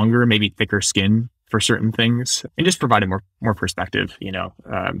stronger, maybe thicker skin for certain things, and just provided more perspective,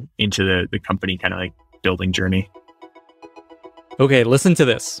 into the company kind of like building journey. Okay, listen to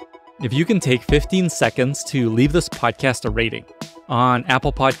this. If you can take 15 seconds to leave this podcast a rating on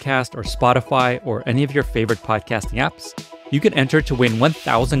Apple Podcast or Spotify or any of your favorite podcasting apps, you can enter to win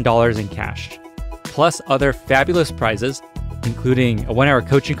 $1,000 in cash, plus other fabulous prizes, including a 1-hour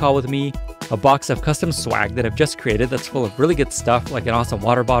coaching call with me, a box of custom swag that I've just created that's full of really good stuff like an awesome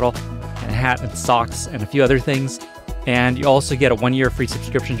water bottle, and a hat and socks, and a few other things. And you also get a 1-year free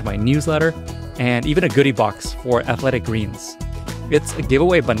subscription to my newsletter, and even a goodie box for Athletic Greens. It's a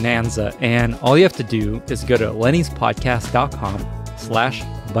giveaway bonanza, and all you have to do is go to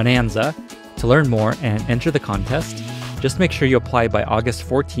lennyspodcast.com/bonanza to learn more and enter the contest. Just make sure you apply by August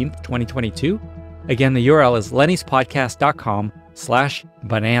 14th, 2022. Again, the URL is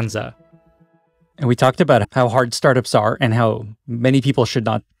lennyspodcast.com/bonanza. And we talked about how hard startups are and how many people should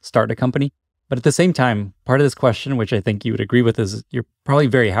not start a company. But at the same time, part of this question, which I think you would agree with, is you're probably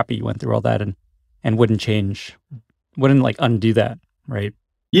very happy you went through all that and wouldn't like undo that, right?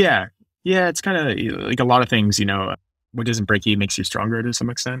 Yeah. It's kind of like a lot of things, what doesn't break you makes you stronger to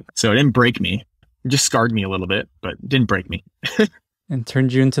some extent. So it didn't break me. It just scarred me a little bit, but it didn't break me. And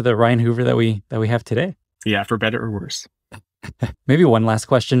turned you into the Ryan Hoover that we have today. Yeah, for better or worse. Maybe one last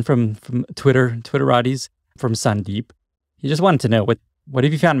question from Twitterati's, from Sandeep. He just wanted to know, what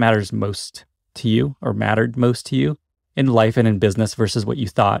have you found matters most to you, or mattered most to you in life and in business versus what you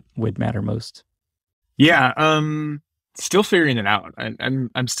thought would matter most? Yeah, still figuring it out.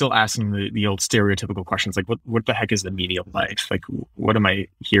 I'm still asking the old stereotypical questions, like what the heck is the meaning of life? Like, what am I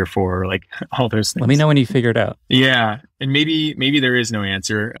here for? Like all those things. Let me know when you figure it out. Yeah, and maybe there is no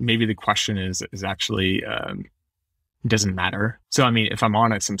answer. Maybe the question is actually doesn't matter. So I mean, if I'm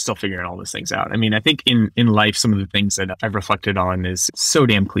honest, I'm still figuring all those things out. I mean, I think in life, some of the things that I've reflected on is so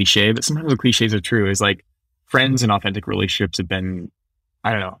damn cliche, but sometimes the cliches are true. Is like friends and authentic relationships have been,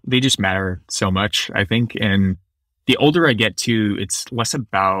 I don't know, they just matter so much, I think. And the older I get too, it's less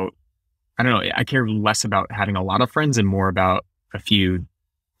about, I don't know, I care less about having a lot of friends and more about a few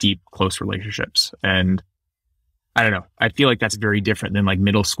deep, close relationships. And I don't know, I feel like that's very different than like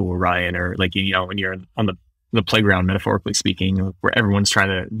middle school Ryan, or like, you know, when you're on the playground, metaphorically speaking, where everyone's trying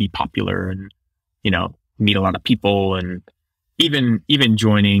to be popular and, you know, meet a lot of people. And even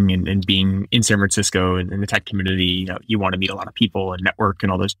joining and being in San Francisco and in the tech community, you know, you want to meet a lot of people and network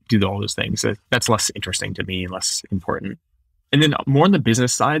and do all those things. So that's less interesting to me and less important. And then more on the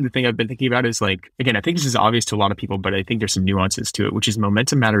business side, the thing I've been thinking about is like, again, I think this is obvious to a lot of people, but I think there's some nuances to it, which is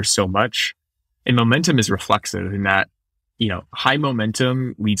momentum matters so much. And momentum is reflexive in that, you know, high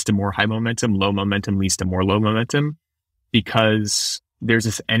momentum leads to more high momentum, low momentum leads to more low momentum, because there's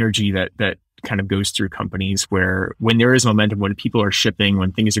this energy that kind of goes through companies where when there is momentum, when people are shipping,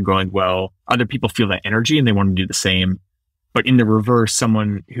 when things are going well, other people feel that energy and they want to do the same. But in the reverse,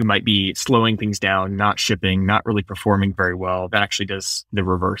 someone who might be slowing things down, not shipping, not really performing very well, that actually does the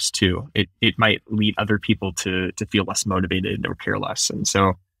reverse too. It might lead other people to feel less motivated or care less. And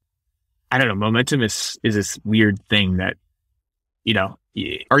so, I don't know, momentum is this weird thing that, you know,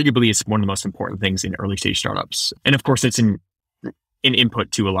 arguably is one of the most important things in early stage startups. And of course, it's an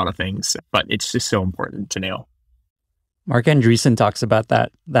input to a lot of things, but it's just so important to nail. Mark Andreessen talks about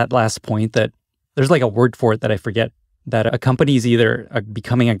that last point, that there's like a word for it that I forget, that a company is either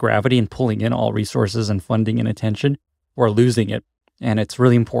becoming a gravity and pulling in all resources and funding and attention, or losing it. And it's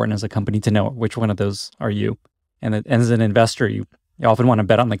really important as a company to know which one of those are you. And as an investor, you often want to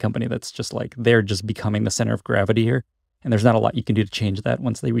bet on the company that's just like, they're just becoming the center of gravity here. And there's not a lot you can do to change that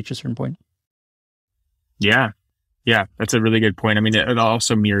once they reach a certain point. Yeah. Yeah, that's a really good point. I mean, it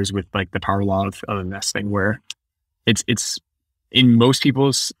also mirrors with like the power law of investing, where it's in most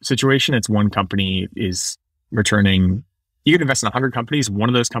people's situation, it's one company is returning. You can invest in 100 companies. One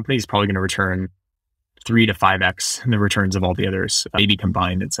of those companies is probably going to return 3 to 5x the returns of all the others, maybe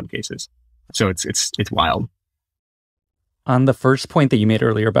combined in some cases. So it's wild. On the first point that you made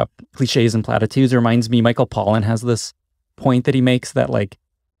earlier about cliches and platitudes, it reminds me, Michael Pollan has this point that he makes that like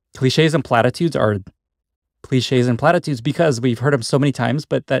cliches and platitudes are cliches and platitudes because we've heard them so many times,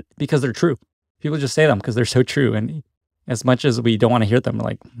 but that because they're true. People just say them because they're so true. And as much as we don't want to hear them,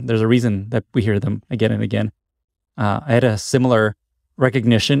 like there's a reason that we hear them again and again. I had a similar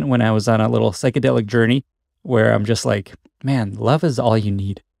recognition when I was on a little psychedelic journey where I'm just like, man, love is all you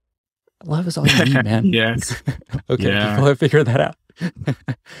need. Love is all you need, man. Yes. Okay, yeah. People have figured that out. But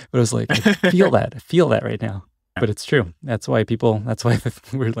it was like, I feel that right now. But it's true. That's why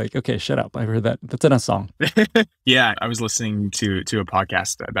we're like, okay, shut up. I heard that. That's in a song. Yeah. I was listening to a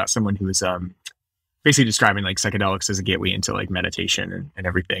podcast about someone who was basically describing like psychedelics as a gateway into like meditation and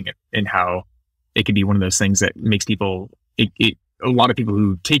everything, and how it could be one of those things that makes people, a lot of people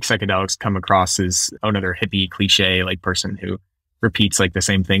who take psychedelics come across as another hippie cliche, like person who repeats like the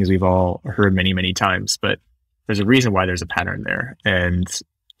same things we've all heard many, many times. But there's a reason why there's a pattern there. And,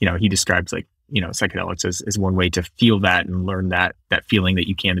 you know, he describes like, you know, psychedelics as one way to feel that and learn that feeling that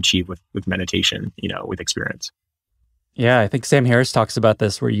you can achieve with meditation, you know, with experience. Yeah, I think Sam Harris talks about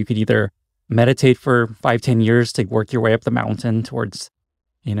this, where you could either meditate for 5-10 years to work your way up the mountain towards,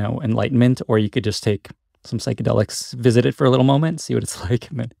 you know, enlightenment, or you could just take some psychedelics, visit it for a little moment, see what it's like,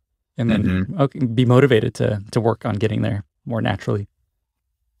 and then okay, be motivated to work on getting there more naturally.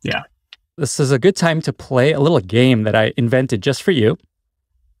 Yeah. This is a good time to play a little game that I invented just for you.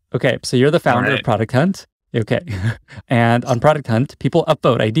 Okay, so you're the founder of Product Hunt. Okay. And on Product Hunt, people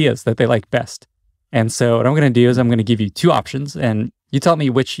upvote ideas that they like best. And so what I'm going to do is I'm going to give you 2 options, and you tell me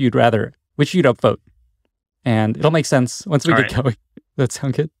which you'd upvote. And it'll make sense once we get going. That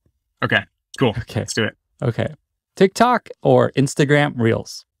sound good? Okay, cool. Okay. Let's do it. Okay. TikTok or Instagram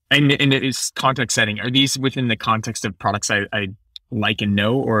Reels? And it's context setting. Are these within the context of products I like and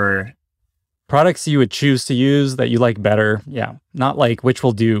know, or products you would choose to use that you like better? Yeah. Not like which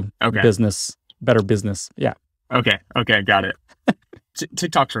will do better business. Yeah. Okay. Got it.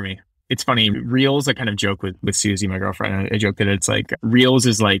 TikTok for me. It's funny. Reels, I kind of joke with Susie, my girlfriend. I joke that it's like Reels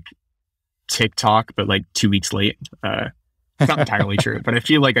is like TikTok, but like 2 weeks late. It's not entirely true, but I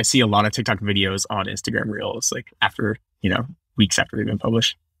feel like I see a lot of TikTok videos on Instagram Reels, like after, you know, weeks after they've been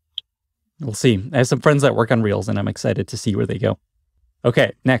published. We'll see. I have some friends that work on Reels, and I'm excited to see where they go.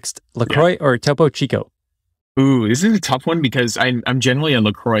 Okay, next, LaCroix or Topo Chico? Ooh, this is a tough one because I'm generally a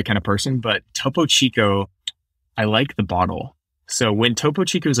LaCroix kind of person, but Topo Chico, I like the bottle. So when Topo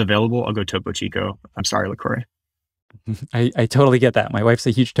Chico is available, I'll go Topo Chico. I'm sorry, LaCroix. I totally get that. My wife's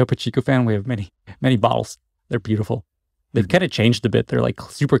a huge Topo Chico fan. We have many bottles. They're beautiful. They've kind of changed a bit. They're like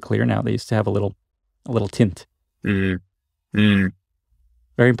super clear now. They used to have a little tint. Very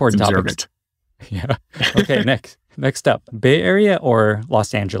important topic. Yeah. Okay, Next up, Bay Area or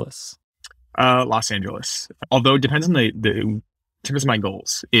Los Angeles? Los Angeles. Although it depends on in terms of my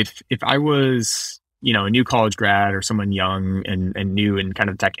goals. If I was, a new college grad or someone young and new in kind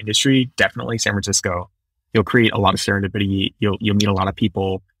of tech industry, definitely San Francisco. You'll create a lot of serendipity. You'll meet a lot of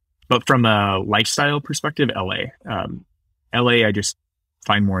people. But from a lifestyle perspective, LA. LA, I just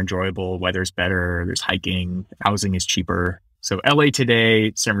find more enjoyable. Weather's better. There's hiking. Housing is cheaper. So LA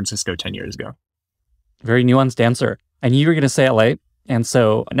today, San Francisco 10 years ago. Very nuanced answer. I knew you were going to say LA. And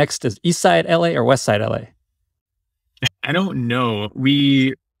so next is East Side LA or West Side LA? I don't know.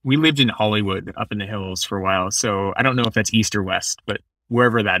 We lived in Hollywood up in the hills for a while. So I don't know if that's East or West, but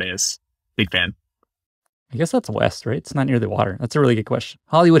wherever that is, big fan. I guess that's West, right? It's not near the water. That's a really good question.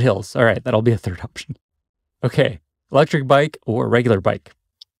 Hollywood Hills. All right. That'll be a third option. Okay. Electric bike or regular bike?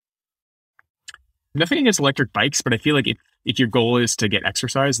 Nothing against electric bikes, but I feel like if your goal is to get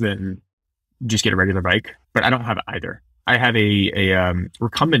exercise, then just get a regular bike. But I don't have either. I have a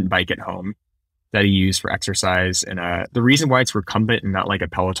recumbent bike at home that I use for exercise. And the reason why it's recumbent and not like a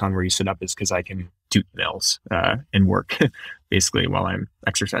Peloton where you sit up is because I can do nails and work basically while I'm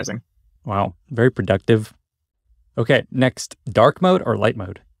exercising. Wow. Very productive. Okay. Next, dark mode or light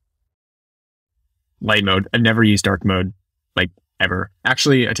mode? Light mode. I've never used dark mode, like ever.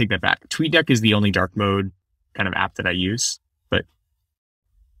 Actually, I take that back. TweetDeck is the only dark mode kind of app that I use. But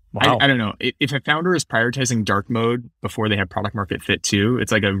wow. I don't know. If a founder is prioritizing dark mode before they have product market fit too,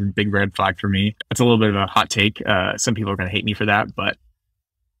 it's like a big red flag for me. It's a little bit of a hot take. Some people are going to hate me for that, but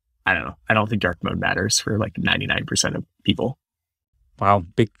I don't know. I don't think dark mode matters for like 99% of people. Wow.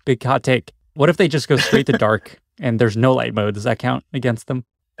 Big hot take. What if they just go straight to dark and there's no light mode? Does that count against them?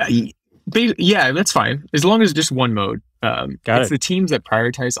 Yeah, that's fine. As long as just one mode. Got it's it. the teams that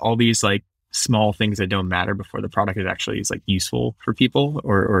prioritize all these like small things that don't matter before the product is like useful for people,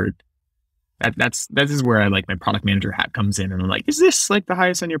 or that is where I like my product manager hat comes in, and I'm like, is this like the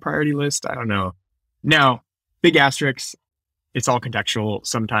highest on your priority list? I don't know. Now, big asterisks. It's all contextual.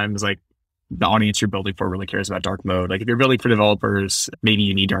 Sometimes like the audience you're building for really cares about dark mode. Like if you're building for developers, maybe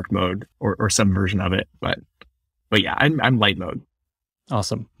you need dark mode or some version of it. But yeah, I'm light mode.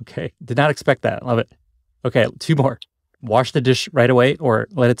 Awesome. Okay. Did not expect that. Love it. Okay. 2 more. Wash the dish right away or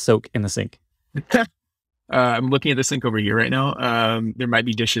let it soak in the sink? I'm looking at the sink over here right now. There might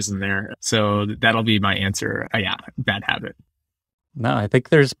be dishes in there. So that'll be my answer. Yeah, bad habit. No, I think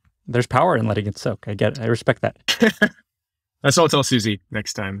there's power in letting it soak. I get it. I respect that. That's what I'll tell Susie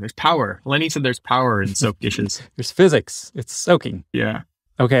next time. There's power. Lenny said there's power in soaked dishes. There's physics. It's soaking. Yeah.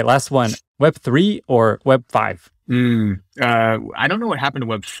 Okay. Last one. Web 3 or Web 5? I don't know what happened to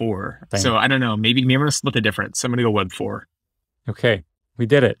Web 4. Dang. So I don't know. Maybe I'm going to split the difference. I'm going to go Web 4. Okay. We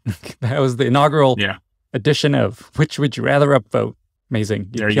did it. That was the inaugural edition of Which Would You Rather Upvote. Amazing.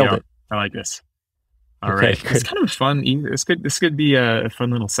 You killed it. I like this. All Okay, right. good. It's kind of fun. This could be a fun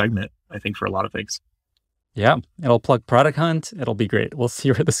little segment, I think, for a lot of things. Yeah. It'll plug Product Hunt. It'll be great. We'll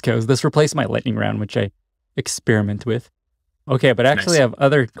see where this goes. This replaced my lightning round, which I experiment with. Okay, but actually I have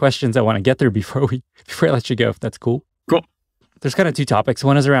other questions I want to get through before I let you go, if that's cool. Cool. There's kind of 2 topics.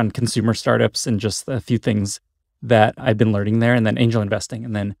 One is around consumer startups and just a few things that I've been learning there, and then angel investing,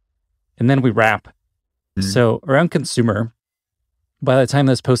 and then we wrap. Mm-hmm. So around consumer, by the time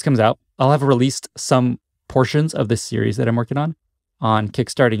this post comes out, I'll have released some portions of this series that I'm working on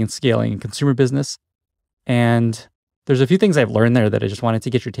kickstarting and scaling consumer business. And there's a few things I've learned there that I just wanted to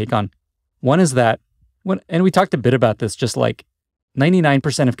get your take on. One is that and we talked a bit about this, just like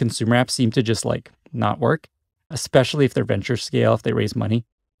 99% of consumer apps seem to just like not work, especially if they're venture scale, if they raise money.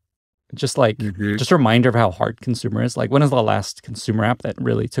 Just like, just a reminder of how hard consumer is. Like, when is the last consumer app that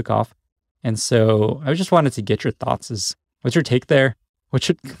really took off? And so I just wanted to get your thoughts. What's your take there? What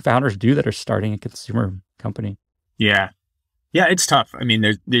should founders do that are starting a consumer company? Yeah, it's tough. I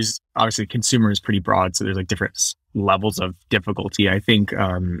mean, there's obviously consumer is pretty broad. So there's like different levels of difficulty. I think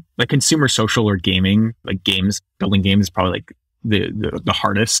like consumer social or gaming, like building games is probably like the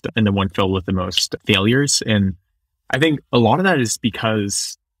hardest and the one filled with the most failures. And I think a lot of that is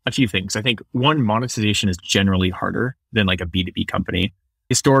because a few things. I think one, monetization is generally harder than like a B2B company.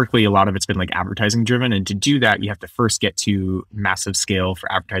 Historically, a lot of it's been like advertising driven. And to do that, you have to first get to massive scale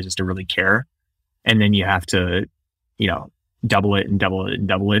for advertisers to really care. And then you have to, double it and double it and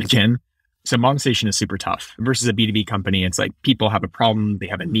double it again. So monetization is super tough versus a B2B company. It's like people have a problem, they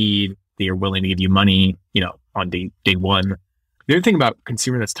have a need, they are willing to give you money, on day one. The other thing about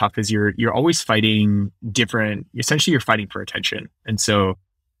consumer that's tough is you're always fighting essentially you're fighting for attention. And so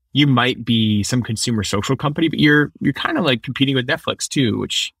you might be some consumer social company, but you're kind of like competing with Netflix too,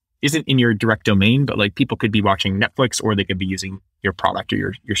 which isn't in your direct domain, but like people could be watching Netflix or they could be using your product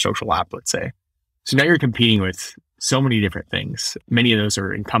or your social app, let's say. So now you're competing with so many different things. Many of those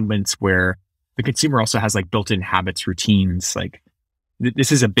are incumbents where the consumer also has like built-in habits, routines. Like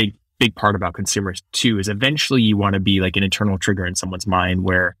this is a big part about consumers too, is eventually you want to be like an internal trigger in someone's mind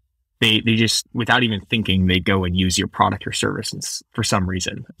where they just, without even thinking, they go and use your product or service for some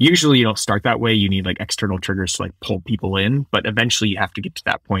reason. Usually you don't start that way. You need like external triggers to like pull people in, but eventually you have to get to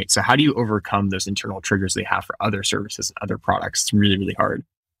that point. So how do you overcome those internal triggers they have for other services and other products? It's really, really hard.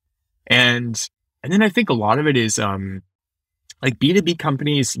 And then I think a lot of it is like B2B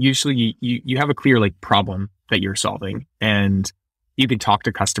companies, usually you have a clear like problem that you're solving, and you can talk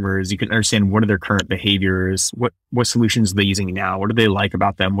to customers, you can understand what are their current behaviors, what solutions are they using now, what do they like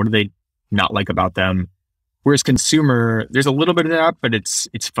about them, what do they not like about them. Whereas consumer, there's a little bit of that, but it's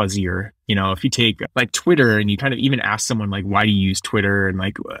fuzzier. You know, if you take like Twitter and you kind of even ask someone like, why do you use Twitter? And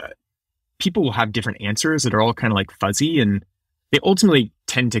like people will have different answers that are all kind of like fuzzy, and they ultimately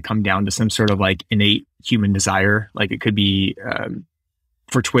tend to come down to some sort of like innate human desire. Like it could be,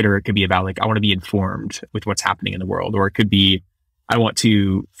 for Twitter, it could be about like, I want to be informed with what's happening in the world, or it could be, I want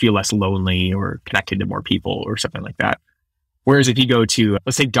to feel less lonely or connected to more people or something like that. Whereas if you go to,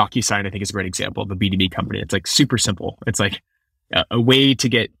 let's say DocuSign, I think is a great example of a B2B company. It's like super simple. It's like a way to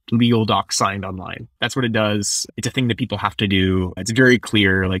get legal docs signed online. That's what it does. It's a thing that people have to do. It's very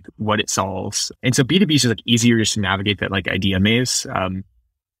clear like what it solves. And so B2B is just like easier just to navigate that like idea maze. And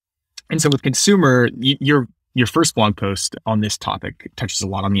so with consumer, your first blog post on this topic touches a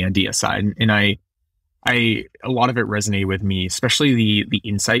lot on the idea side. And a lot of it resonated with me, especially the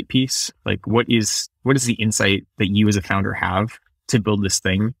insight piece. Like what is the insight that you as a founder have to build this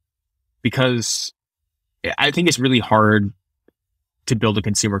thing? Because I think it's really hard to build a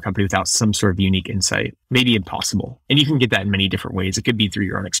consumer company without some sort of unique insight, maybe impossible. And you can get that in many different ways. It could be through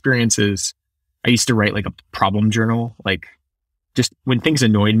your own experiences. I used to write like a problem journal, like just when things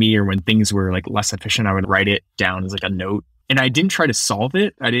annoyed me or when things were like less efficient, I would write it down as like a note. And I didn't try to solve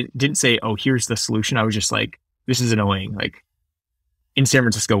it. I didn't say, oh, here's the solution. I was just like, this is annoying. Like in San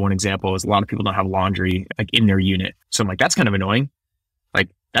Francisco, one example is a lot of people don't have laundry like in their unit. So I'm like, that's kind of annoying. Like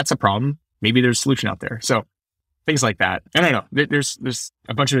that's a problem. Maybe there's a solution out there. So things like that. And I know there's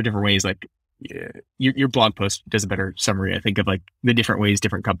a bunch of different ways. Like your blog post does a better summary, I think, of like the different ways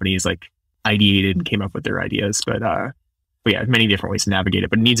different companies like ideated and came up with their ideas. But yeah, many different ways to navigate it,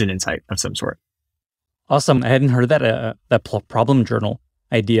 but it needs an insight of some sort. Awesome. I hadn't heard that problem journal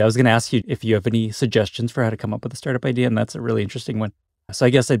idea. I was going to ask you if you have any suggestions for how to come up with a startup idea, and that's a really interesting one. So I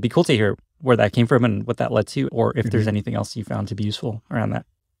guess it'd be cool to hear where that came from and what that led to, or if there's anything else you found to be useful around that.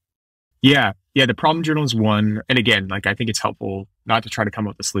 Yeah. The problem journal is one. And again, like I think it's helpful not to try to come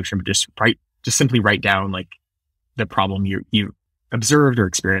up with a solution, but just simply write down like the problem you observed or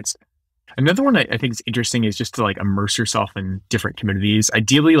experienced. Another one I think is interesting is just to like immerse yourself in different communities.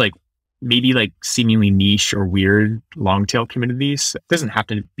 Ideally, like maybe like seemingly niche or weird long tail communities. It doesn't have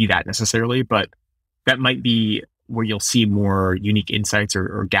to be that necessarily, but that might be where you'll see more unique insights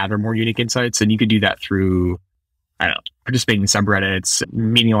or gather more unique insights. And you could do that through, I don't know, participating in subreddits,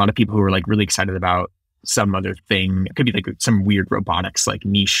 meeting a lot of people who are like really excited about some other thing. It could be like some weird robotics, like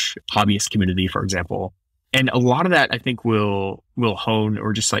niche hobbyist community, for example. And a lot of that I think will hone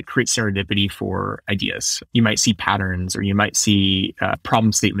or just like create serendipity for ideas. You might see patterns, or you might see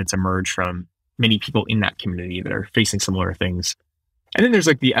problem statements emerge from many people in that community that are facing similar things. And then there's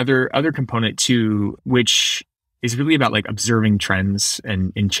like the other component too, which is really about like observing trends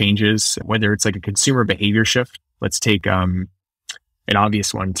and changes, whether it's like a consumer behavior shift. Let's take an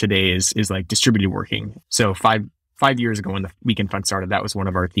obvious one today is like distributed working. So five years ago when the Weekend Fund started, that was one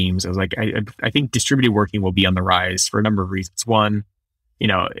of our themes. I was like, I think distributed working will be on the rise for a number of reasons. One, you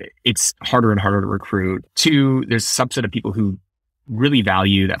know, it's harder and harder to recruit. Two, there's a subset of people who really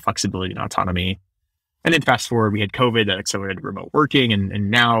value that flexibility and autonomy. And then fast forward, we had COVID that accelerated remote working. And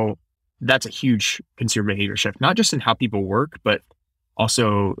now that's a huge consumer behavior shift, not just in how people work, but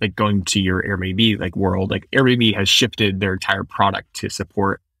also like going to your Airbnb like world. Like Airbnb has shifted their entire product to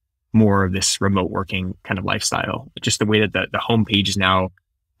support more of this remote working kind of lifestyle. Just the way that the homepage is now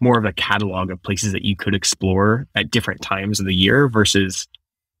more of a catalog of places that you could explore at different times of the year, versus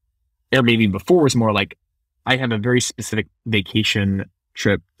Airbnb before was more like, I have a very specific vacation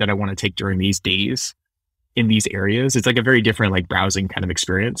trip that I want to take during these days in these areas. It's like a very different like browsing kind of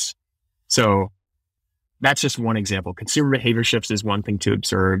experience. So that's just one example. Consumer behavior shifts is one thing to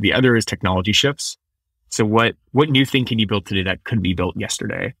observe. The other is technology shifts. So what new thing can you build today that couldn't be built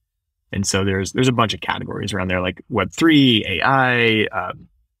yesterday? And so there's a bunch of categories around there, like Web3, AI.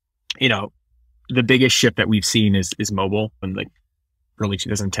 You know, the biggest shift that we've seen is mobile in like early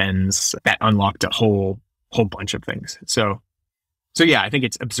 2010s. That unlocked a whole bunch of things. So So yeah, I think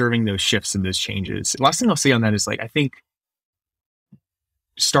it's observing those shifts and those changes. Last thing I'll say on that is like, I think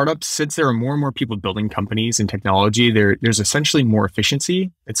startups, since there are more and more people building companies in technology, there's essentially more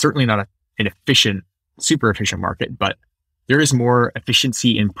efficiency. It's certainly not an efficient, super efficient market, but there is more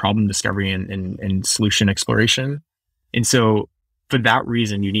efficiency in problem discovery and solution exploration. And so for that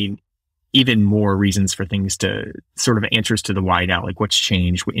reason, you need even more reasons for things to sort of answers to the why now, like what's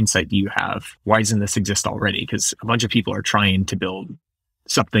changed, what insight do you have? Why doesn't this exist already? Because a bunch of people are trying to build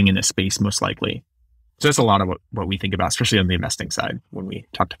something in this space, most likely. So that's a lot of what we think about, especially on the investing side when we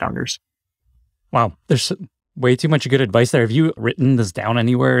talk to founders. Wow. There's way too much good advice there. Have you written this down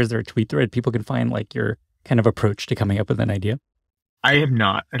anywhere? Is there a tweet thread people can find like your kind of approach to coming up with an idea? I have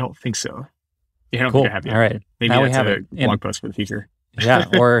not. I don't think so. Yeah, I don't Cool. think I have yet. All right. Maybe now that's we have a it. blog post for the future. Yeah.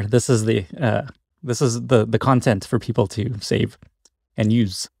 Or this is the content for people to save and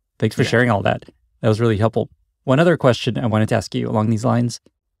use. Thanks for sharing all that. That was really helpful. One other question I wanted to ask you along these lines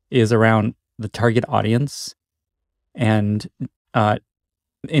is around the target audience. And an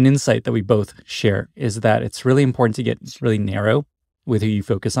insight that we both share is that it's really important to get really narrow with who you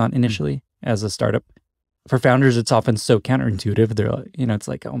focus on initially as a startup. For founders, it's often so counterintuitive. They're like, it's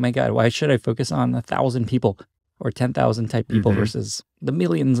like, oh my God, why should I focus on 1,000 people or 10,000 type people versus the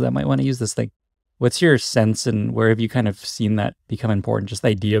millions that might want to use this thing? What's your sense and where have you kind of seen that become important? Just the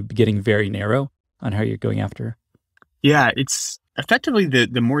idea of getting very narrow on how you're going after? Yeah, it's effectively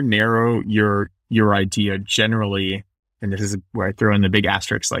the more narrow your idea generally, and this is where I throw in the big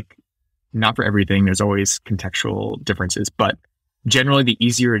asterisk, like not for everything, there's always contextual differences, but generally the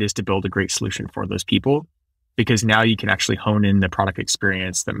easier it is to build a great solution for those people, because now you can actually hone in the product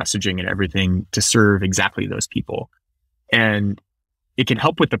experience, the messaging and everything to serve exactly those people. And it can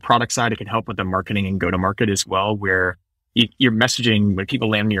help with the product side. It can help with the marketing and go to market as well, where your messaging, when people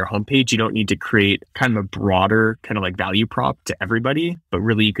land on your homepage, you don't need to create kind of a broader kind of like value prop to everybody, but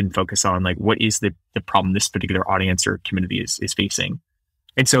really you can focus on like, what is the problem this particular audience or community is facing.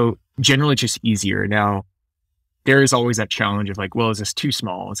 And so generally it's just easier. Now, there is always that challenge of like, well, is this too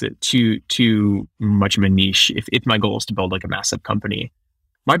small? Is it too much of a niche? If my goal is to build like a massive company,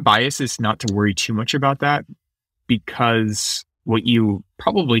 my bias is not to worry too much about that, because what you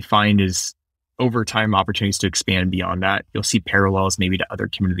probably find is over time opportunities to expand beyond that. You'll see parallels maybe to other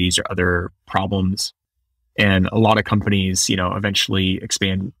communities or other problems. And a lot of companies, eventually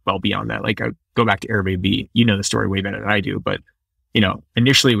expand well beyond that. Like I go back to Airbnb, the story way better than I do, but,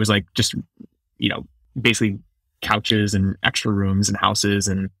 initially it was like just, basically couches and extra rooms and houses.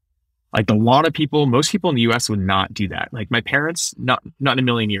 And like most people in the US would not do that. Like my parents, not in a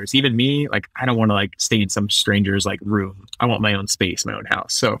million years. Even me, like I don't want to like stay in some stranger's like room. I want my own space, my own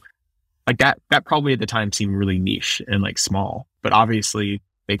house. So like that probably at the time seemed really niche and like small, but obviously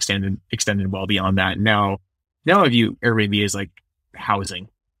they extended well beyond that. Now I view Airbnb as like housing,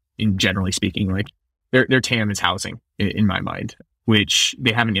 in generally speaking. Like their TAM is housing in my mind, which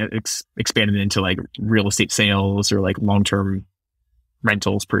they haven't yet expanded into like real estate sales or like long-term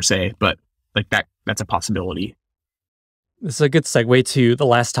rentals per se, but like that's a possibility. This is a good segue to the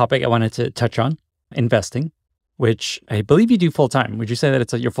last topic I wanted to touch on, investing, which I believe you do full time. Would you say that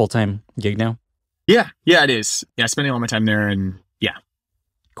it's your full-time gig now? Yeah, it is. Yeah, spending all my time there, and yeah.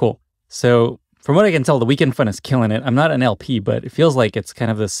 Cool. So from what I can tell, the Weekend Fund is killing it. I'm not an LP, but it feels like it's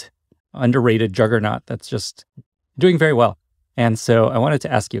kind of this underrated juggernaut that's just doing very well. And so I wanted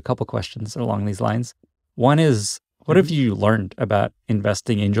to ask you a couple questions along these lines. One is, what have you learned about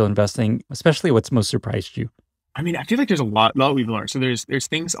investing, angel investing, especially what's most surprised you? I mean, I feel like there's a lot we've learned. So there's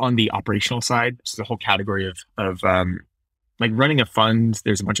things on the operational side. So the whole category of like running a fund.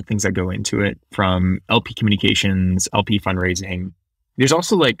 There's a bunch of things that go into it, from LP communications, LP fundraising. There's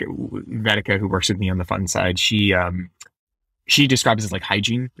also like Vedika, who works with me on the fund side. She describes it as like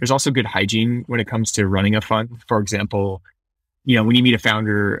hygiene. There's also good hygiene when it comes to running a fund. For example, when you meet a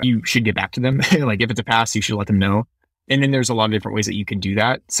founder, you should get back to them. Like if it's a pass, you should let them know. And then there's a lot of different ways that you can do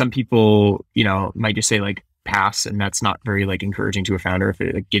that. Some people, might just say like pass, and that's not very like encouraging to a founder if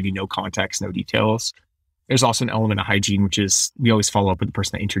they like, give you no context, no details. There's also an element of hygiene, which is we always follow up with the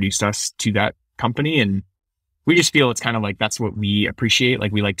person that introduced us to that company. And we just feel it's kind of like, that's what we appreciate.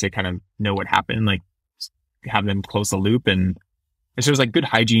 Like we like to kind of know what happened, like have them close the loop. And so there's like good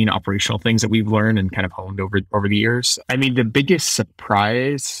hygiene, operational things that we've learned and kind of honed over the years. I mean, the biggest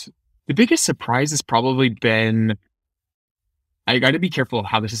surprise has probably been, I got to be careful of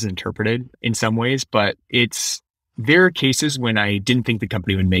how this is interpreted in some ways, but there are cases when I didn't think the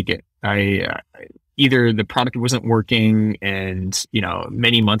company would make it. Either the product wasn't working and,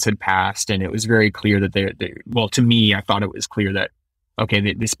 many months had passed and it was very clear that well, to me, I thought it was clear that,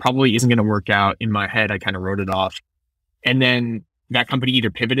 okay, this probably isn't going to work out. In my head, I kind of wrote it off. And then that company either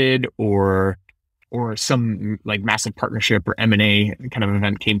pivoted or some like massive partnership or M&A kind of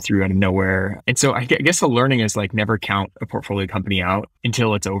event came through out of nowhere. And so I guess the learning is like never count a portfolio company out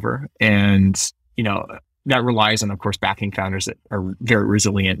until it's over. And, that relies on, of course, backing founders that are very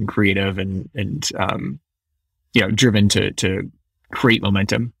resilient and creative and driven to create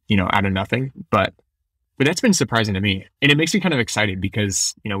momentum, out of nothing. But that's been surprising to me. And it makes me kind of excited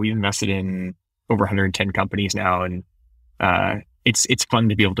because, we've invested in over 110 companies now. And it's fun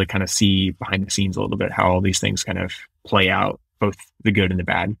to be able to kind of see behind the scenes a little bit how all these things kind of play out, both the good and the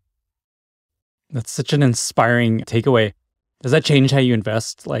bad. That's such an inspiring takeaway. Does that change how you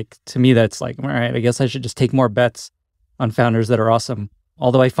invest? Like, to me, that's like, all right, I guess I should just take more bets on founders that are awesome.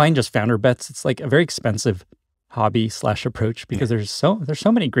 Although I find just founder bets, it's like a very expensive hobby/approach because there's so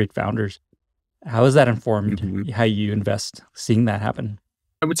many great founders. How has that informed how you invest, seeing that happen?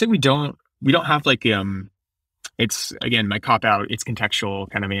 I would say we don't have like, it's, again, my cop out, it's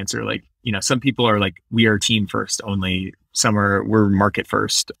contextual kind of answer. Like, some people are like, we are team first only. Some are, we're market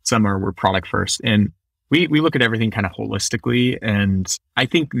first. Some are, we're product first. And we look at everything kind of holistically. And I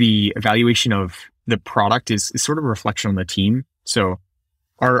think the evaluation of the product is sort of a reflection on the team. So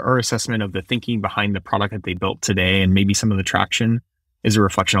our assessment of the thinking behind the product that they built today and maybe some of the traction is a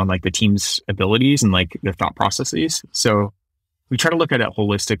reflection on like the team's abilities and like their thought processes. So we try to look at it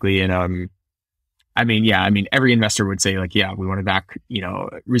holistically. And, every investor would say like, yeah, we want to back,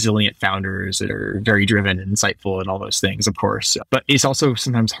 resilient founders that are very driven and insightful and all those things, of course. But it's also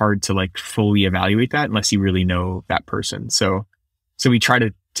sometimes hard to like fully evaluate that unless you really know that person. So we try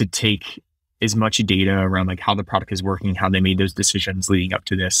to take as much data around like how the product is working, how they made those decisions leading up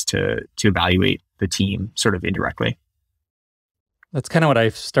to this to evaluate the team sort of indirectly. That's kind of what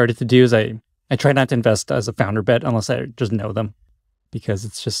I've started to do is I try not to invest as a founder bet unless I just know them because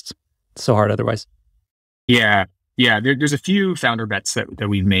it's just so hard otherwise. Yeah. There's a few founder bets that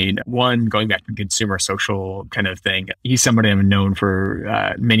we've made. One, going back to consumer social kind of thing. He's somebody I've known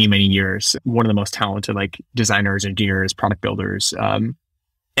for many, many years. One of the most talented like designers, engineers, product builders.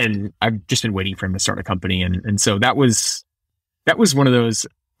 And I've just been waiting for him to start a company. And so that was one of those,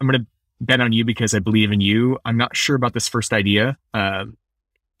 I'm going to bet on you because I believe in you. I'm not sure about this first idea.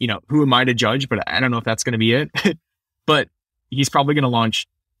 Who am I to judge, but I don't know if that's going to be it. But he's probably going to launch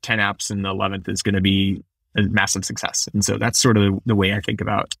 10 apps and the 11th is going to be a massive success. And so that's sort of the way I think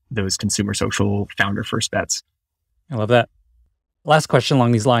about those consumer social founder first bets. I love that. Last question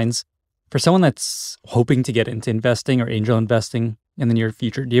along these lines. For someone that's hoping to get into investing or angel investing in the near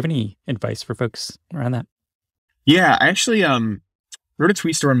future, do you have any advice for folks around that? Yeah, I actually wrote a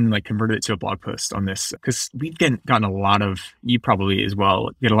tweet storm and like converted it to a blog post on this because we've gotten a lot of, you probably as well,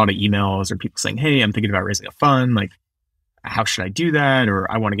 get a lot of emails or people saying, hey, I'm thinking about raising a fund. Like, how should I do that?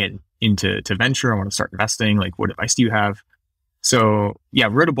 Or I want to get into venture. I want to start investing. Like, what advice do you have? So yeah,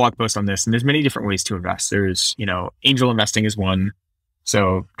 wrote a blog post on this and there's many different ways to invest. There's, angel investing is one.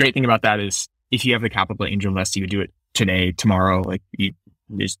 So great thing about that is if you have the capital to angel invest, you would do it today, tomorrow. Like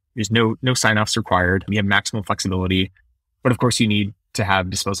there's no sign-offs required. You have maximum flexibility, but of course you need to have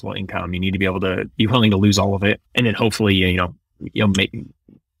disposable income. You need to be able to be willing to lose all of it. And then hopefully, you'll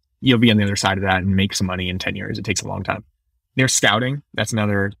be on the other side of that and make some money in 10 years. It takes a long time. There's scouting. That's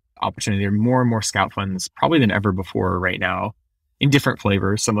another opportunity. There are more and more scout funds probably than ever before right now in different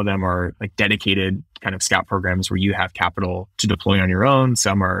flavors. Some of them are like dedicated kind of scout programs where you have capital to deploy on your own.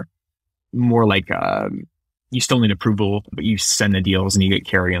 Some are more like you still need approval, but you send the deals and you get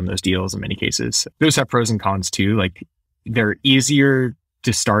carry on those deals in many cases. Those have pros and cons too. Like they're easier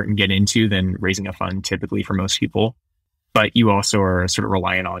to start and get into than raising a fund typically for most people. But you also are sort of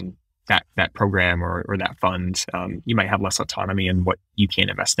reliant on that program or that fund. You might have less autonomy in what you can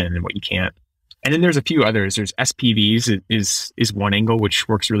invest in and what you can't. And then there's a few others. There's SPVs is one angle, which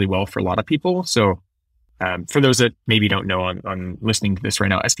works really well for a lot of people. So for those that maybe don't know on listening to this right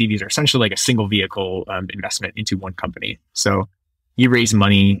now, SPVs are essentially like a single vehicle investment into one company. So you raise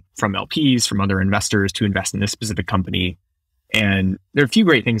money from LPs, from other investors to invest in this specific company. And there are a few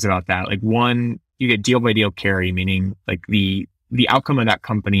great things about that. Like one, you get deal by deal carry, meaning like the outcome of that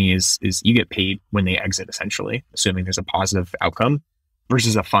company is you get paid when they exit, essentially, assuming there's a positive outcome,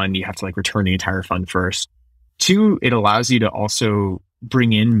 versus a fund, you have to like return the entire fund first. Two, it allows you to also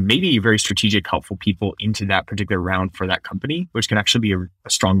bring in maybe very strategic, helpful people into that particular round for that company, which can actually be a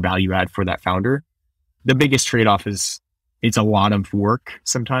strong value add for that founder. The biggest trade-off is it's a lot of work.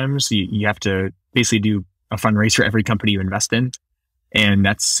 Sometimes you have to basically do a fundraise for every company you invest in. And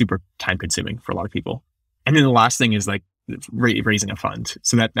that's super time consuming for a lot of people. And then the last thing is like raising a fund.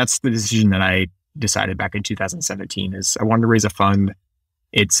 So that's the decision that I decided back in 2017 is I wanted to raise a fund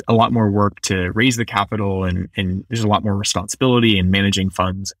It's a lot more work to raise the capital, and there's a lot more responsibility in managing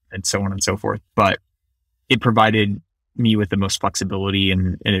funds and so on and so forth. But it provided me with the most flexibility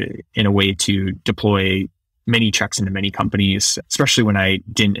and in a way to deploy many checks into many companies, especially when I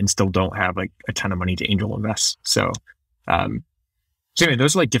didn't and still don't have like a ton of money to angel invest. So, so anyway,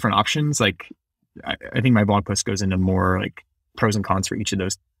 those are like different options. Like I think my blog post goes into more like pros and cons for each of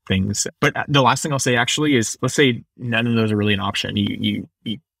those things. But the last thing I'll say actually is, let's say none of those are really an option. You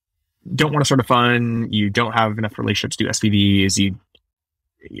don't want to start a fund. You don't have enough relationships to do SPVs. You,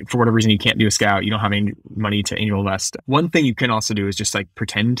 for whatever reason, you can't do a scout. You don't have any money to angel invest. One thing you can also do is just like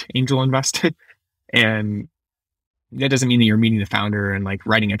pretend angel invest. And that doesn't mean that you're meeting the founder and like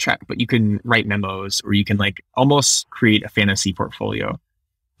writing a check, but you can write memos, or you can like almost create a fantasy portfolio.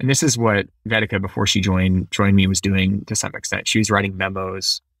 And this is what Vedika, before she joined me, was doing to some extent. She was writing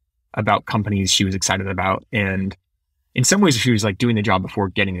memos about companies she was excited about. And in some ways, she was like doing the job before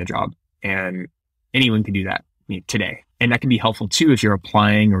getting the job. And anyone can do that today. And that can be helpful too if you're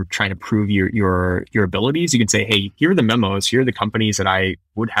applying or trying to prove your abilities. You can say, hey, here are the memos. Here are the companies that I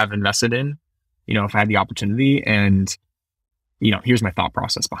would have invested in, if I had the opportunity. And, here's my thought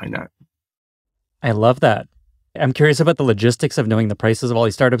process behind that. I love that. I'm curious about the logistics of knowing the prices of all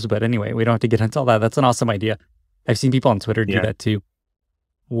these startups, but anyway, we don't have to get into all that. That's an awesome idea. I've seen people on Twitter do that too.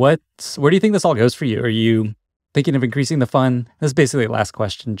 Where do you think this all goes for you? Are you thinking of increasing the fund? This is basically the last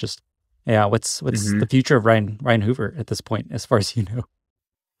question. Just, what's the future of Ryan Hoover at this point, as far as you know?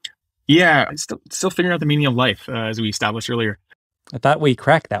 Yeah, still figuring out the meaning of life, as we established earlier. I thought we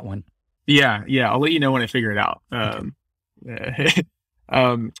cracked that one. Yeah. I'll let you know when I figure it out.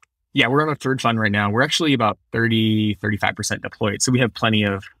 Yeah, we're on a third fund right now. We're actually about 35% deployed. So we have plenty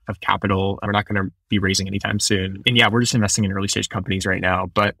of capital. We're not going to be raising anytime soon. And yeah, we're just investing in early stage companies right now.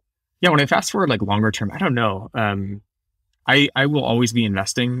 But yeah, when I fast forward like longer term, I don't know. I will always be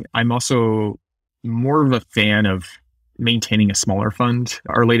investing. I'm also more of a fan of maintaining a smaller fund.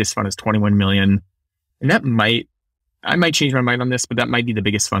 Our latest fund is 21 million. And I might change my mind on this, but that might be the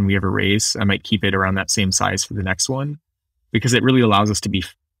biggest fund we ever raise. I might keep it around that same size for the next one, because it really allows us to be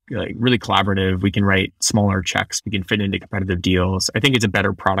like really collaborative. We can write smaller checks. We can fit into competitive deals. I think it's a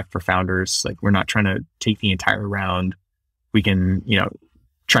better product for founders. Like, we're not trying to take the entire round. We can,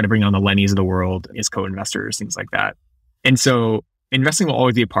 try to bring on the Lennys of the world as co-investors, things like that. And so investing will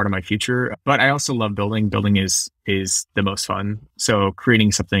always be a part of my future, but I also love building. Building is the most fun. So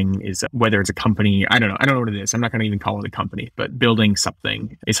creating something is, whether it's a company, I don't know what it is. I'm not going to even call it a company, but building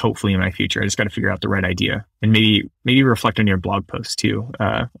something is hopefully in my future. I just got to figure out the right idea, and maybe reflect on your blog post too,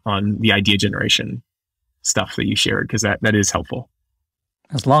 on the idea generation stuff that you shared, because that is helpful.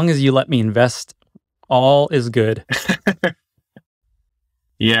 As long as you let me invest, all is good.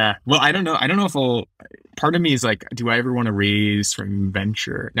 Yeah. Well, I don't know. I don't know if part of me is like, do I ever want to raise from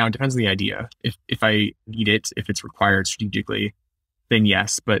venture? Now, it depends on the idea. If I need it, if it's required strategically, then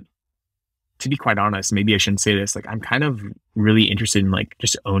yes. But to be quite honest, maybe I shouldn't say this. Like, I'm kind of really interested in like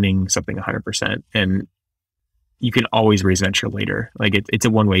just owning something 100%. And you can always raise venture later. Like, it's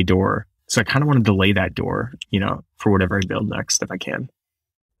a one-way door. So I kind of want to delay that door, for whatever I build next, if I can.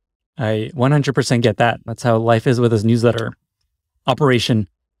 I 100% get that. That's how life is with this newsletter operation,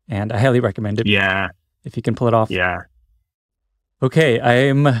 and I highly recommend it. Yeah. If you can pull it off. Yeah. Okay,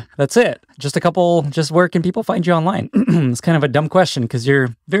 that's it. Just where can people find you online? It's kind of a dumb question because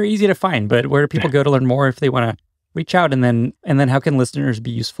you're very easy to find, but where do people go to learn more if they want to reach out? And then how can listeners be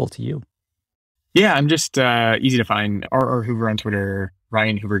useful to you? Yeah, I'm just easy to find. R Hoover on Twitter.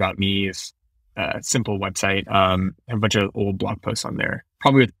 RyanHoover.me is a simple website. I have a bunch of old blog posts on there,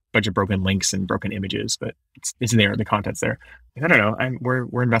 probably with a bunch of broken links and broken images, but it's there. The content's there. I don't know.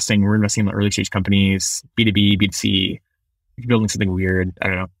 We're investing. We're investing in the early stage companies, B2B, B2C. If you're building something weird, I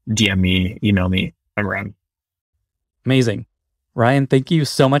don't know. DM me, email me. I'm around. Amazing. Ryan, thank you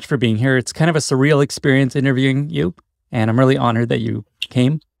so much for being here. It's kind of a surreal experience interviewing you, and I'm really honored that you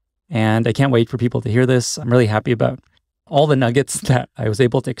came. And I can't wait for people to hear this. I'm really happy about all the nuggets that I was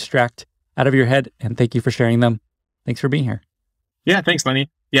able to extract out of your head, and thank you for sharing them. Thanks for being here. Yeah, thanks, Lenny.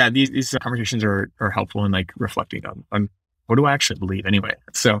 Yeah, these conversations are helpful in like reflecting on what do I actually believe anyway.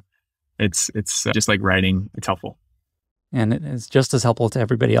 So it's just like writing. It's helpful. And it's just as helpful to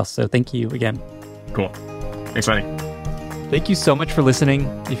everybody else. So thank you again. Cool. Thanks, Lenny. Thank you so much for listening.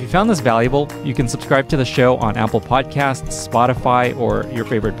 If you found this valuable, you can subscribe to the show on Apple Podcasts, Spotify, or your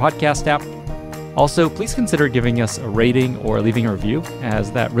favorite podcast app. Also, please consider giving us a rating or leaving a review,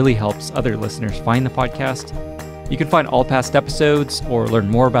 as that really helps other listeners find the podcast. You can find all past episodes or learn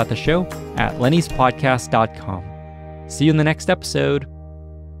more about the show at lennyspodcast.com. See you in the next episode.